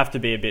 you have to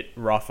be a bit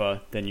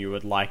rougher than you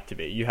would like to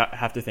be. You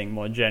have to think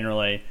more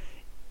generally,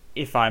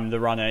 if I'm the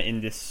runner in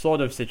this sort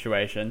of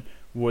situation,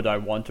 would I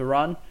want to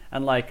run?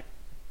 And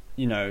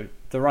the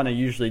runner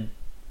usually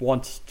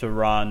wants to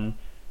run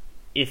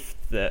if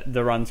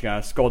the run's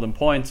going to score them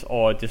points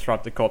or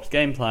disrupt the corp's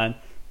game plan.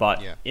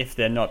 But if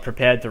they're not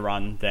prepared to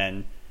run,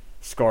 then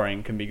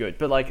scoring can be good.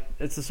 But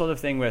it's the sort of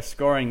thing where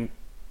scoring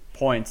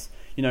points,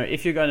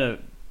 if you're going to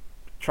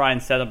try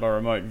and set up a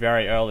remote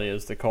very early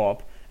as the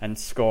corp and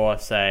score,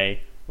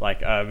 say,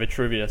 like a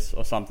Vitruvius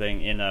or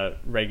something in a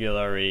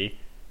regular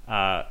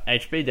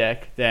HB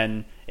deck,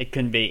 then it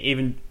can be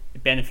even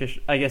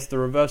beneficial. I guess the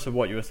reverse of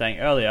what you were saying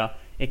earlier,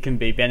 it can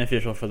be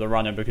beneficial for the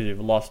runner because you've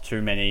lost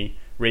too many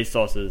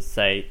resources,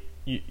 say,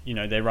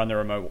 they run the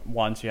remote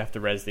once, you have to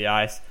res the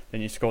ice,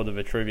 then you score the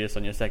Vitruvius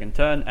on your second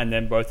turn, and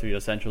then both of your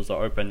essentials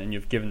are open, and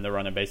you've given the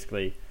runner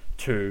basically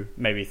 2,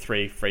 maybe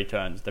 3 free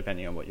turns,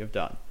 depending on what you've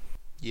done.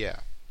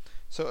 Yeah.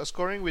 So a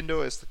scoring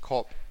window is the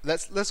corp.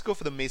 Let's go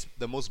for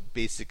the most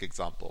basic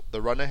example.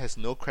 The runner has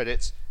no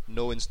credits,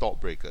 no installed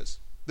breakers.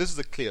 This is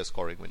a clear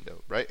scoring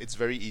window, right? It's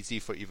very easy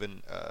for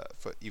even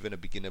a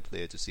beginner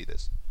player to see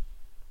this.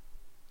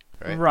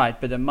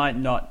 Right, but it might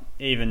not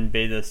even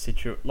be the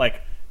situation.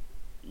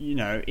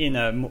 In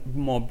a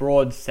more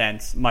broad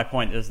sense, my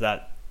point is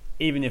that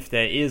even if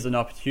there is an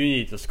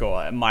opportunity to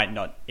score, it might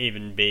not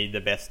even be the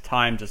best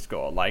time to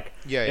score.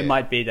 It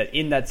might be that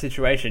in that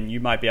situation, you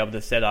might be able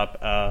to set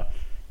up,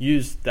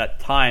 use that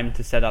time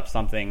to set up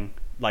something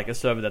like a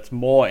server that's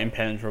more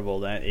impenetrable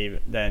than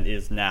it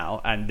is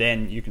now, and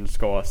then you can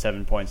score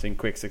 7 points in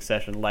quick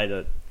succession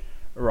later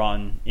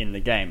on in the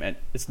game. And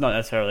it's not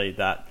necessarily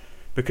that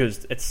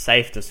because it's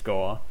safe to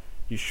score,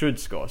 you should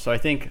score. So I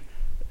think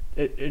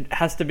it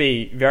has to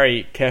be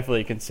very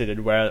carefully considered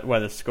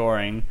whether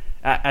scoring,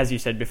 as you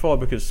said before,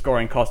 because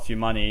scoring costs you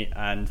money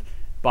and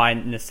by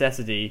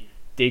necessity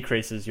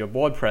decreases your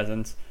board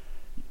presence.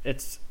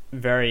 It's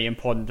very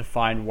important to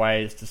find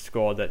ways to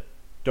score that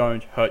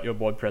don't hurt your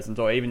board presence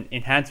or even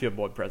enhance your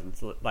board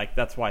presence. Like,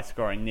 that's why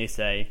scoring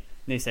Nisei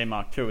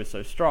Mark II is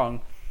so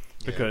strong,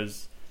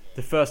 because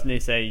the first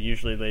Nisei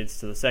usually leads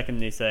to the second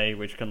Nisei,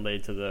 which can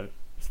lead to the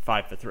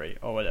 5 for 3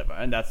 or whatever,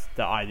 and that's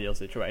the ideal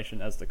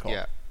situation as the call.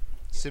 Yeah.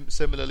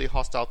 Similarly,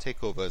 Hostile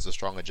Takeover is a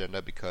strong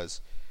agenda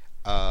because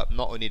not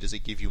only does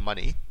it give you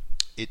money,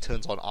 it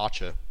turns on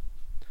Archer,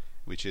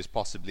 which is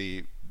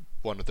possibly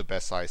one of the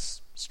best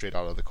size straight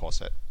out of the core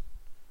set.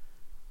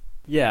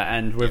 Yeah,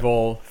 and we've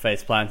all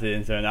face planted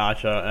into an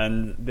Archer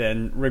and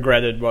then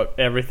regretted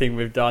everything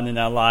we've done in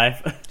our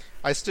life.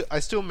 I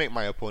still make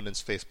my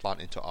opponents face plant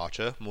into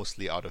Archer,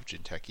 mostly out of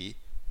Jinteki.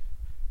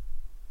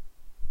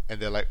 And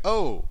they're like,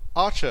 "Oh,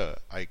 Archer!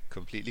 I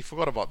completely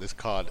forgot about this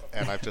card,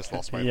 and I've just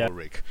lost my whole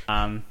rig."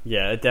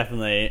 Yeah,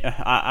 definitely.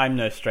 I'm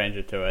no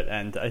stranger to it,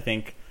 and I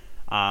think,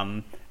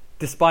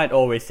 despite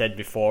all we said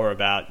before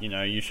about,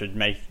 you should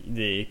make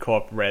the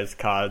corp res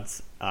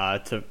cards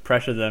to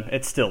pressure them,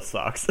 it still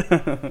sucks.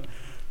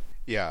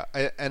 Yeah,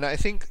 I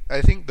think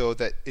though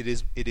that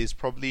it is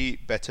probably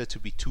better to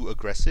be too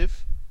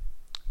aggressive,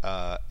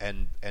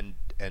 and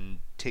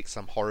take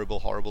some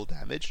horrible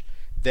damage.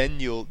 Then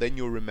you'll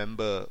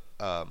remember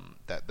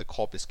that the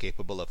corp is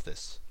capable of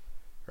this,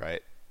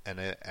 right?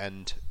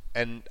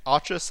 And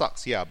Archer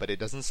sucks, yeah, but it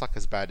doesn't suck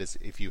as bad as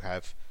if you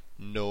have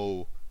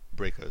no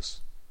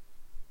breakers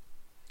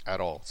at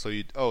all. So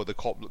the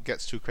corp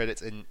gets 2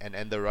 credits and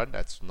end the run.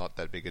 That's not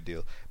that big a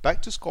deal.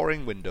 Back to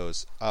scoring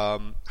windows.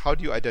 How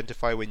do you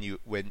identify when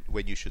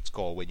you should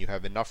score? When you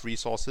have enough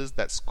resources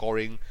that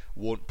scoring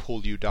won't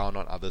pull you down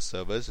on other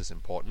servers is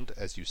important,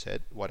 as you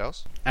said. What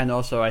else? And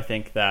also, I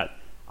think that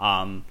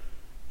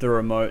the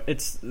remote,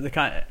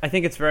 I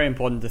think it's very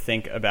important to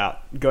think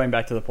about, going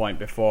back to the point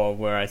before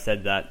where I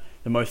said that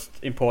the most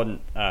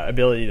important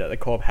ability that the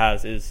corp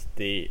has is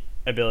the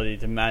ability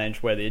to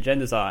manage where the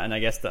agendas are, and I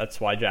guess that's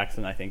why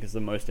Jackson, I think, is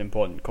the most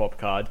important corp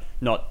card,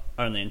 not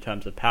only in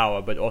terms of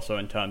power but also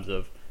in terms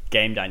of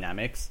game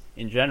dynamics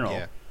in general.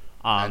 Yeah.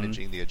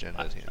 Managing the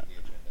agendas.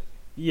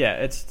 Yeah,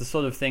 it's the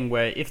sort of thing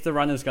where if the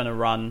runner's going to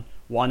run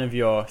one of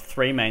your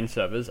 3 main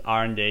servers,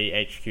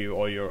 R&D, HQ,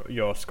 or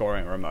your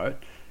scoring remote,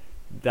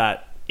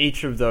 that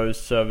each of those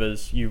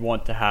servers you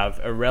want to have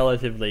a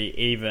relatively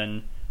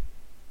even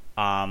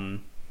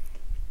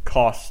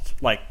cost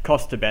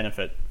to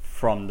benefit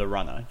from the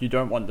runner. You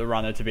don't want the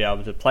runner to be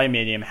able to play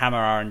medium, hammer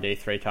R&D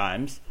 3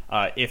 times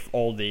if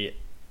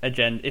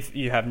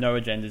you have no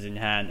agendas in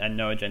hand and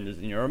no agendas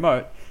in your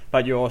remote,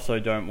 but you also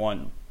don't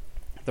want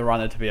the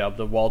runner to be able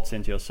to waltz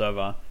into your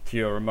server to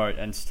your remote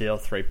and steal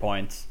 3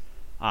 points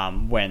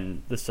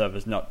when the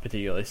server's not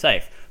particularly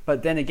safe.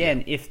 But then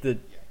again, if the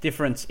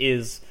difference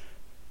is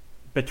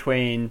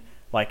between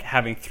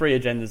having 3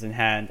 agendas in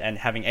hand and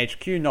having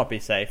HQ not be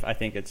safe, I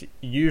think it's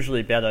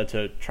usually better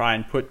to try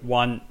and put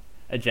one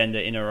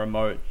agenda in a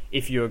remote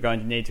if you're going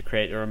to need to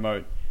create a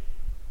remote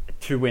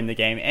to win the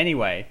game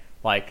anyway,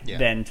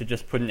 than to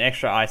just put an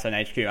extra ice on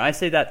HQ. I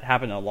see that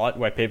happen a lot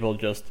where people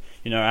just,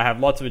 I have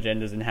lots of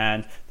agendas in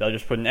hand, they'll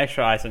just put an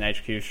extra ice on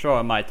HQ. Sure,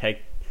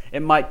 it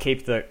might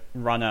keep the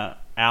runner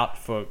out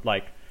for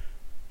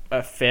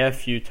a fair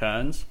few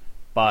turns,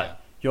 but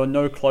you're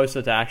no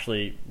closer to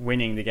actually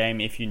winning the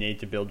game if you need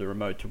to build a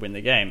remote to win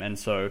the game. And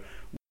so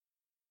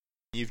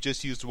you've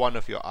just used one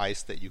of your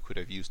ice that you could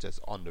have used as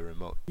on the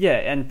remote. Yeah,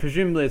 and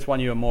presumably it's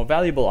one of your more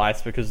valuable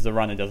ice because the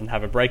runner doesn't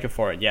have a breaker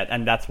for it yet,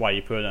 and that's why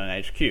you put it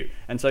on HQ.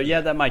 And so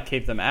that might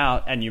keep them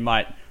out, and you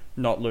might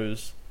not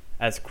lose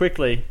as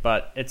quickly,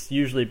 but it's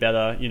usually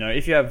better,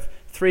 if you have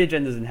 3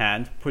 agendas in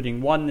hand,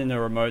 putting one in a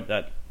remote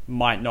that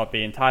might not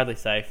be entirely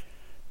safe,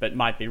 but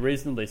might be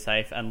reasonably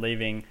safe, and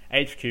leaving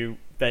HQ,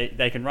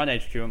 they can run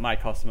HQ, it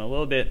might cost them a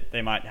little bit,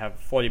 they might have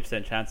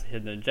 40% chance to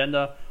hit an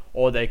agenda,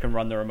 or they can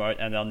run the remote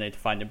and they'll need to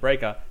find a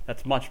breaker.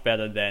 That's much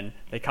better than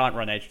they can't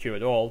run HQ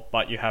at all,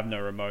 but you have no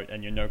remote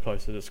and you're no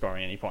closer to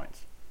scoring any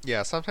points.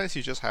 Yeah, sometimes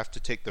you just have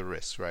to take the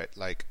risk, right?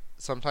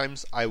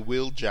 Sometimes I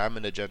will jam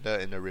an agenda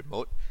in a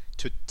remote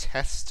to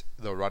test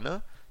the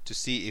runner to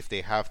see if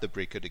they have the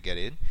breaker to get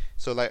in.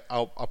 So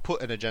I'll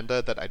put an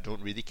agenda that I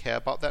don't really care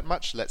about that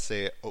much. Let's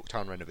say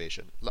Oaktown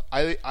Renovation.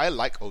 I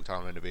like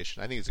Oaktown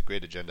Renovation. I think it's a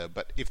great agenda,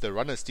 but if the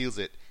runner steals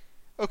it,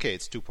 okay,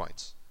 it's 2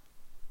 points,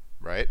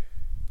 right?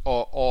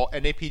 Or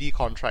NAPD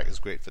Contract is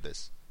great for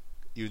this.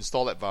 You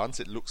install Advance,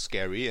 it looks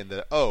scary, and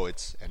then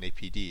it's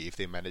NAPD if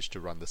they manage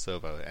to run the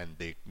server, and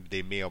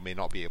they may or may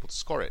not be able to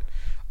score it.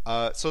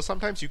 So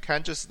sometimes you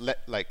can just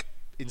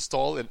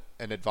install an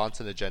Advance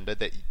an agenda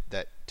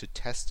that to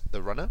test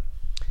the runner.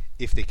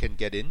 If they can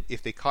get in,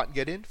 if they can't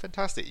get in,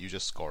 fantastic, you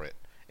just score it.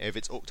 And if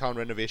it's Oaktown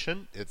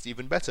Renovation, it's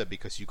even better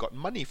because you got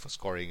money for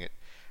scoring it.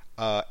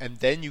 And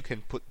then you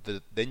can put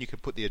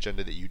the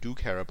agenda that you do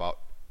care about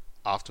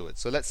afterwards.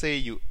 So let's say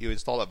you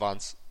install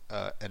Advance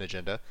an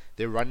agenda.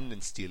 They run in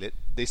and steal it.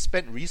 They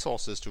spent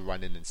resources to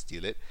run in and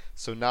steal it.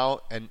 So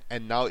now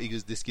now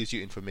this gives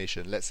you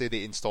information. Let's say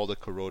they installed a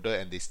corroder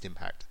and they stim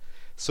hacked.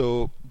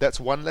 So that's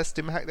one less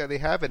stim hack that they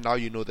have, and now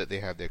you know that they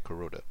have their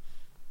corroder.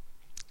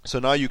 So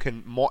now you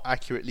can more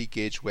accurately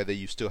gauge whether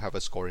you still have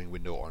a scoring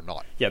window or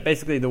not. Yeah,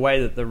 basically the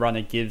way that the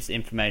runner gives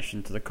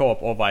information to the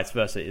corp, or vice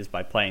versa, is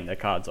by playing their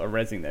cards or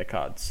resing their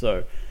cards.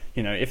 So,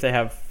 if they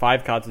have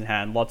 5 cards in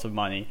hand, lots of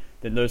money,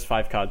 then those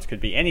 5 cards could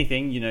be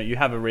anything. You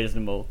have a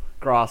reasonable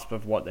grasp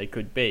of what they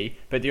could be,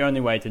 but the only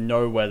way to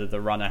know whether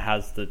the runner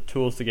has the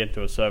tools to get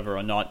into a server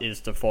or not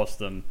is to force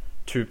them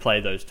to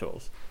play those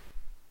tools.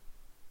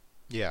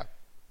 Yeah,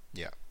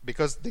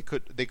 because they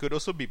could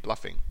also be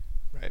bluffing,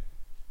 right?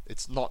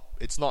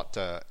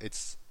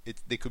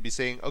 They could be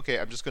saying, okay,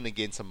 I'm just going to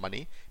gain some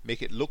money,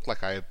 make it look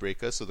like I have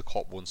breakers so the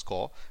corp won't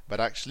score, but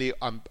actually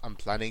I'm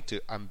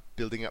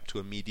building up to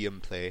a medium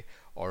play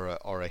or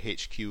a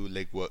HQ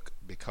legwork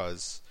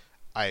because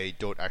I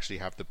don't actually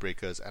have the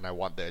breakers and I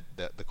want the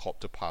corp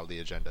to pile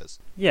the agendas.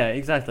 Yeah,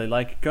 exactly.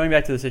 Like going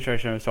back to the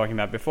situation I was talking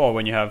about before,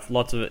 when you have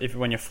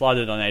when you're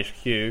flooded on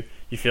HQ, you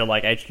feel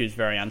like HQ is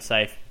very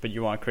unsafe, but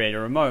you want to create a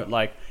remote.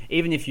 Like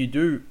even if you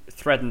do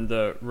threaten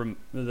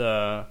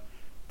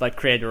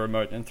create a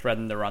remote and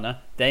threaten the runner,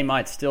 they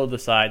might still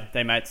decide,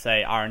 they might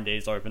say R&D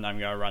is open, I'm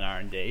going to run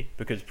R&D,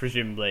 because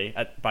presumably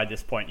by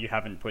this point you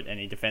haven't put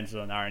any defenses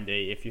on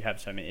R&D if you have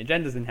so many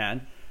agendas in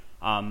hand.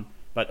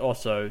 But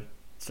also,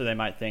 so they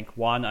might think,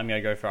 one, I'm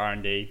going to go for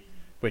R&D,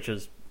 which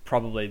is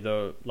probably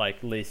the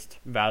least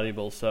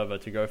valuable server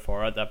to go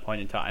for at that point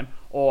in time,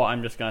 or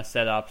I'm just going to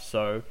set up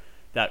so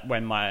that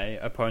when my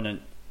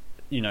opponent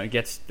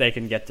they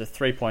can get to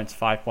 3 points,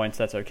 5 points,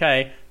 that's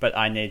okay, but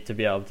I need to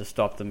be able to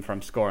stop them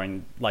from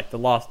scoring the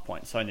last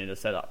point, so I need to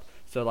set up.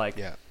 So I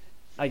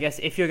guess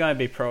if you're going to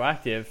be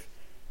proactive,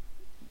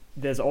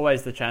 there's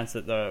always the chance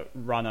that the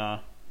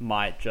runner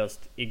might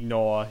just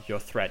ignore your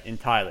threat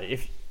entirely.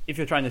 If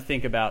you're trying to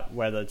think about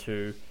whether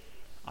to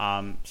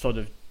sort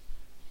of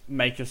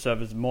make your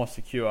servers more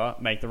secure,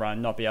 make the runner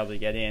not be able to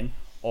get in,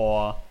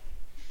 or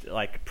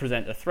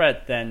present a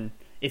threat, then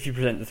if you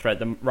present the threat,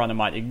 the runner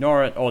might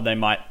ignore it, or they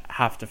might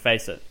have to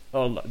face it,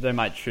 or they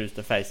might choose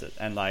to face it.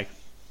 And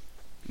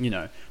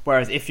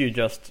whereas if you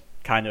just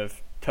kind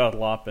of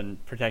turtle up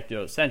and protect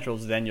your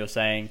centrals, then you're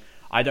saying,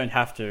 I don't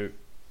have to,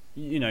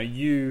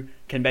 you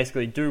can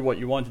basically do what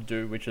you want to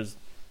do, which is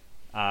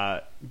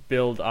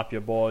build up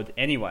your board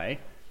anyway,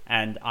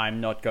 and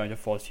I'm not going to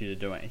force you to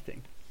do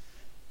anything.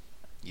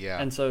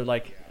 Yeah. And so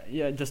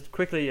just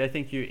quickly, I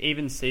think you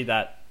even see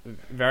that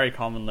very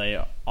commonly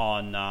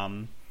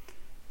on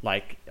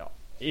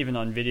even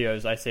on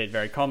videos. I see it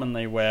very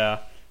commonly where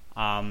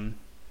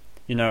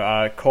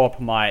a corp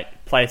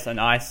might place an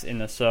ice in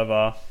the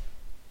server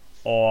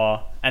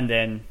and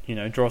then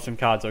draw some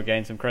cards or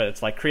gain some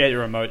credits, create a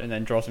remote and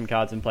then draw some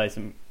cards and play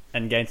some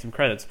and gain some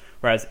credits,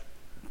 whereas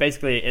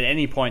basically at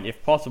any point,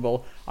 if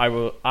possible,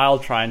 I'll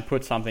try and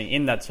put something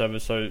in that server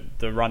so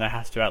the runner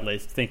has to at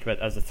least think of it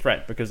as a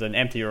threat, because an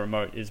empty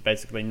remote is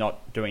basically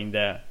not doing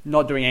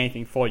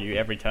anything for you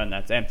every turn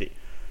that's empty.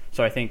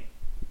 So I think,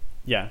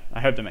 I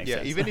hope that makes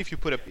sense. Yeah, even if you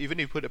put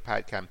a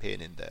pad campaign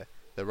in there,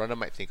 the runner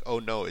might think, oh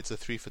no, it's a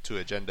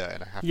 3-for-2 agenda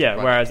and I have to run.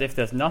 Yeah, whereas if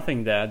there's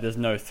nothing there, there's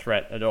no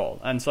threat at all.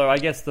 And so I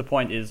guess the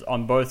point is,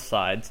 on both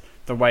sides,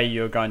 the way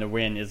you're going to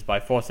win is by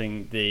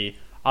forcing the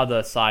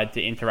other side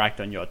to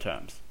interact on your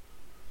terms.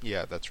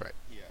 Yeah, that's right.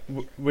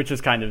 Which is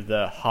kind of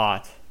the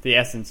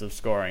essence of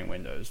scoring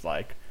windows.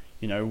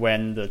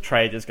 When the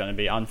trade is going to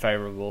be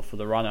unfavorable for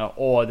the runner,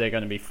 or they're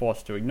going to be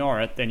forced to ignore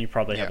it, then you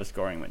probably have a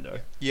scoring window.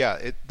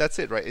 Yeah, that's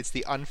it, right? It's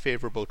the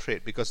unfavorable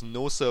trade, because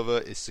no server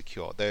is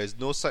secure. There is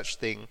no such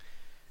thing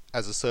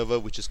as a server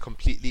which is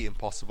completely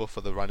impossible for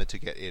the runner to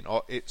get in.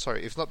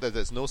 It's not that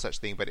there's no such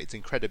thing, but it's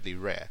incredibly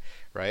rare,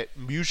 right?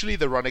 Usually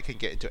the runner can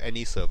get into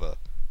any server.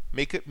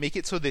 Make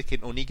it so they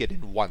can only get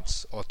in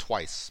once or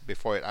twice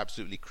before it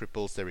absolutely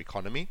cripples their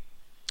economy.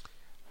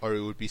 Or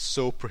it would be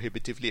so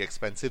prohibitively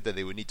expensive that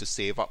they would need to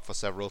save up for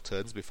several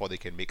turns before they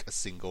can make a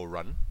single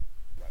run.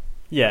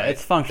 Yeah, right?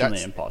 It's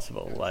functionally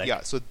impossible.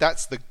 So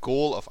that's the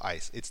goal of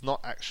ICE. It's not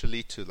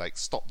actually to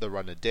stop the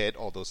runner dead,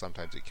 although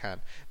sometimes it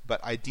can.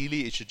 But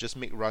ideally, it should just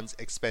make runs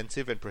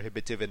expensive and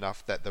prohibitive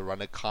enough that the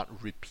runner can't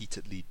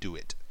repeatedly do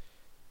it.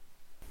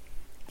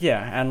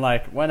 Yeah, and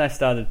when I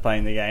started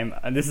playing the game,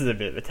 and this is a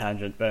bit of a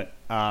tangent, but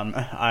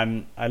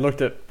I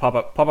looked at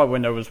Pop-Up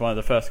Window was one of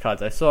the first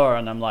cards I saw,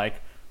 and I'm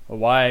like, well,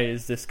 why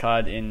is this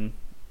card in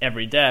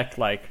every deck?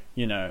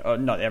 Or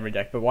not every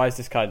deck, but why is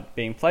this card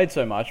being played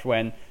so much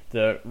when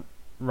the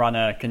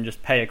runner can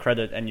just pay a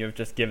credit and you've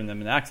just given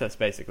them an access,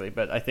 basically?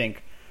 But I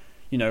think,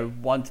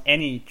 once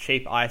any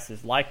cheap ice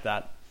is like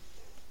that,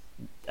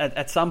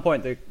 at some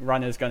point the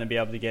runner is going to be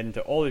able to get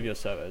into all of your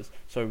servers.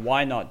 So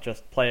why not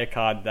just play a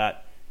card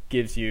that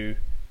gives you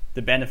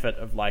the benefit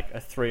of a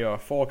 3 or a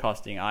 4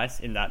 costing ice,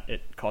 in that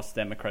it costs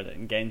them a credit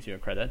and gains you a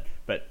credit,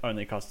 but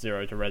only costs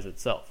 0 to res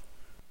itself.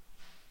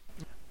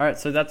 Alright,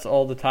 so that's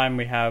all the time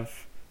we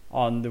have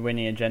on the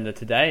winning agenda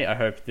today. I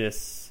hope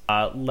this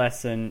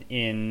lesson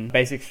in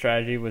basic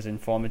strategy was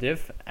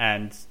informative,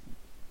 and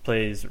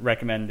please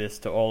recommend this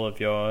to all of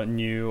your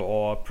new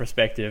or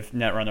prospective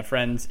Netrunner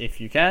friends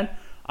if you can.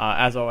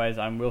 As always,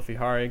 I'm Wilfie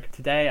Horrig.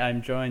 Today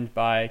I'm joined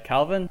by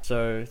Calvin,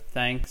 so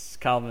thanks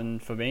Calvin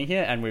for being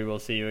here, and we will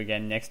see you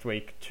again next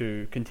week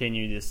to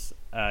continue this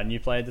new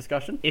player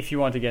discussion. If you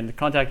want to get into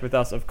contact with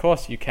us, of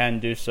course you can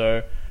do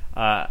so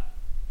at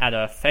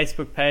our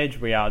Facebook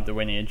page. We are The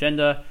Winning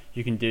Agenda.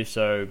 You can do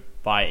so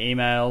by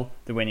email,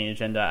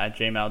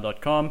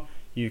 thewinningagenda@gmail.com.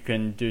 You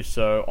can do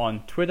so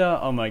on Twitter.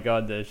 Oh my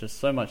god, there's just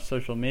so much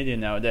social media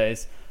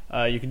nowadays.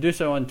 You can do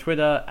so on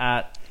Twitter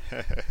at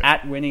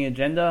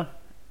 @winningagenda.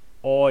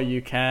 Or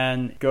you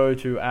can go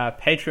to our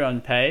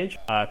Patreon page,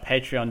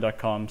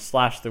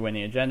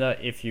 patreon.com/thewinningagenda,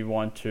 if you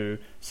want to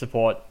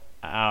support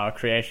our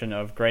creation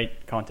of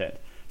great content.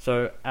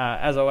 So,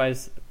 as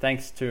always,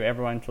 thanks to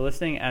everyone for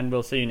listening, and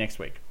we'll see you next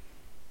week.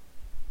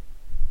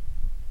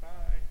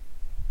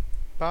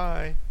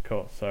 Bye.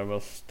 Cool. So we'll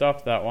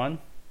stop that one.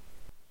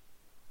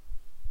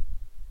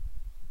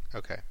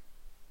 Okay.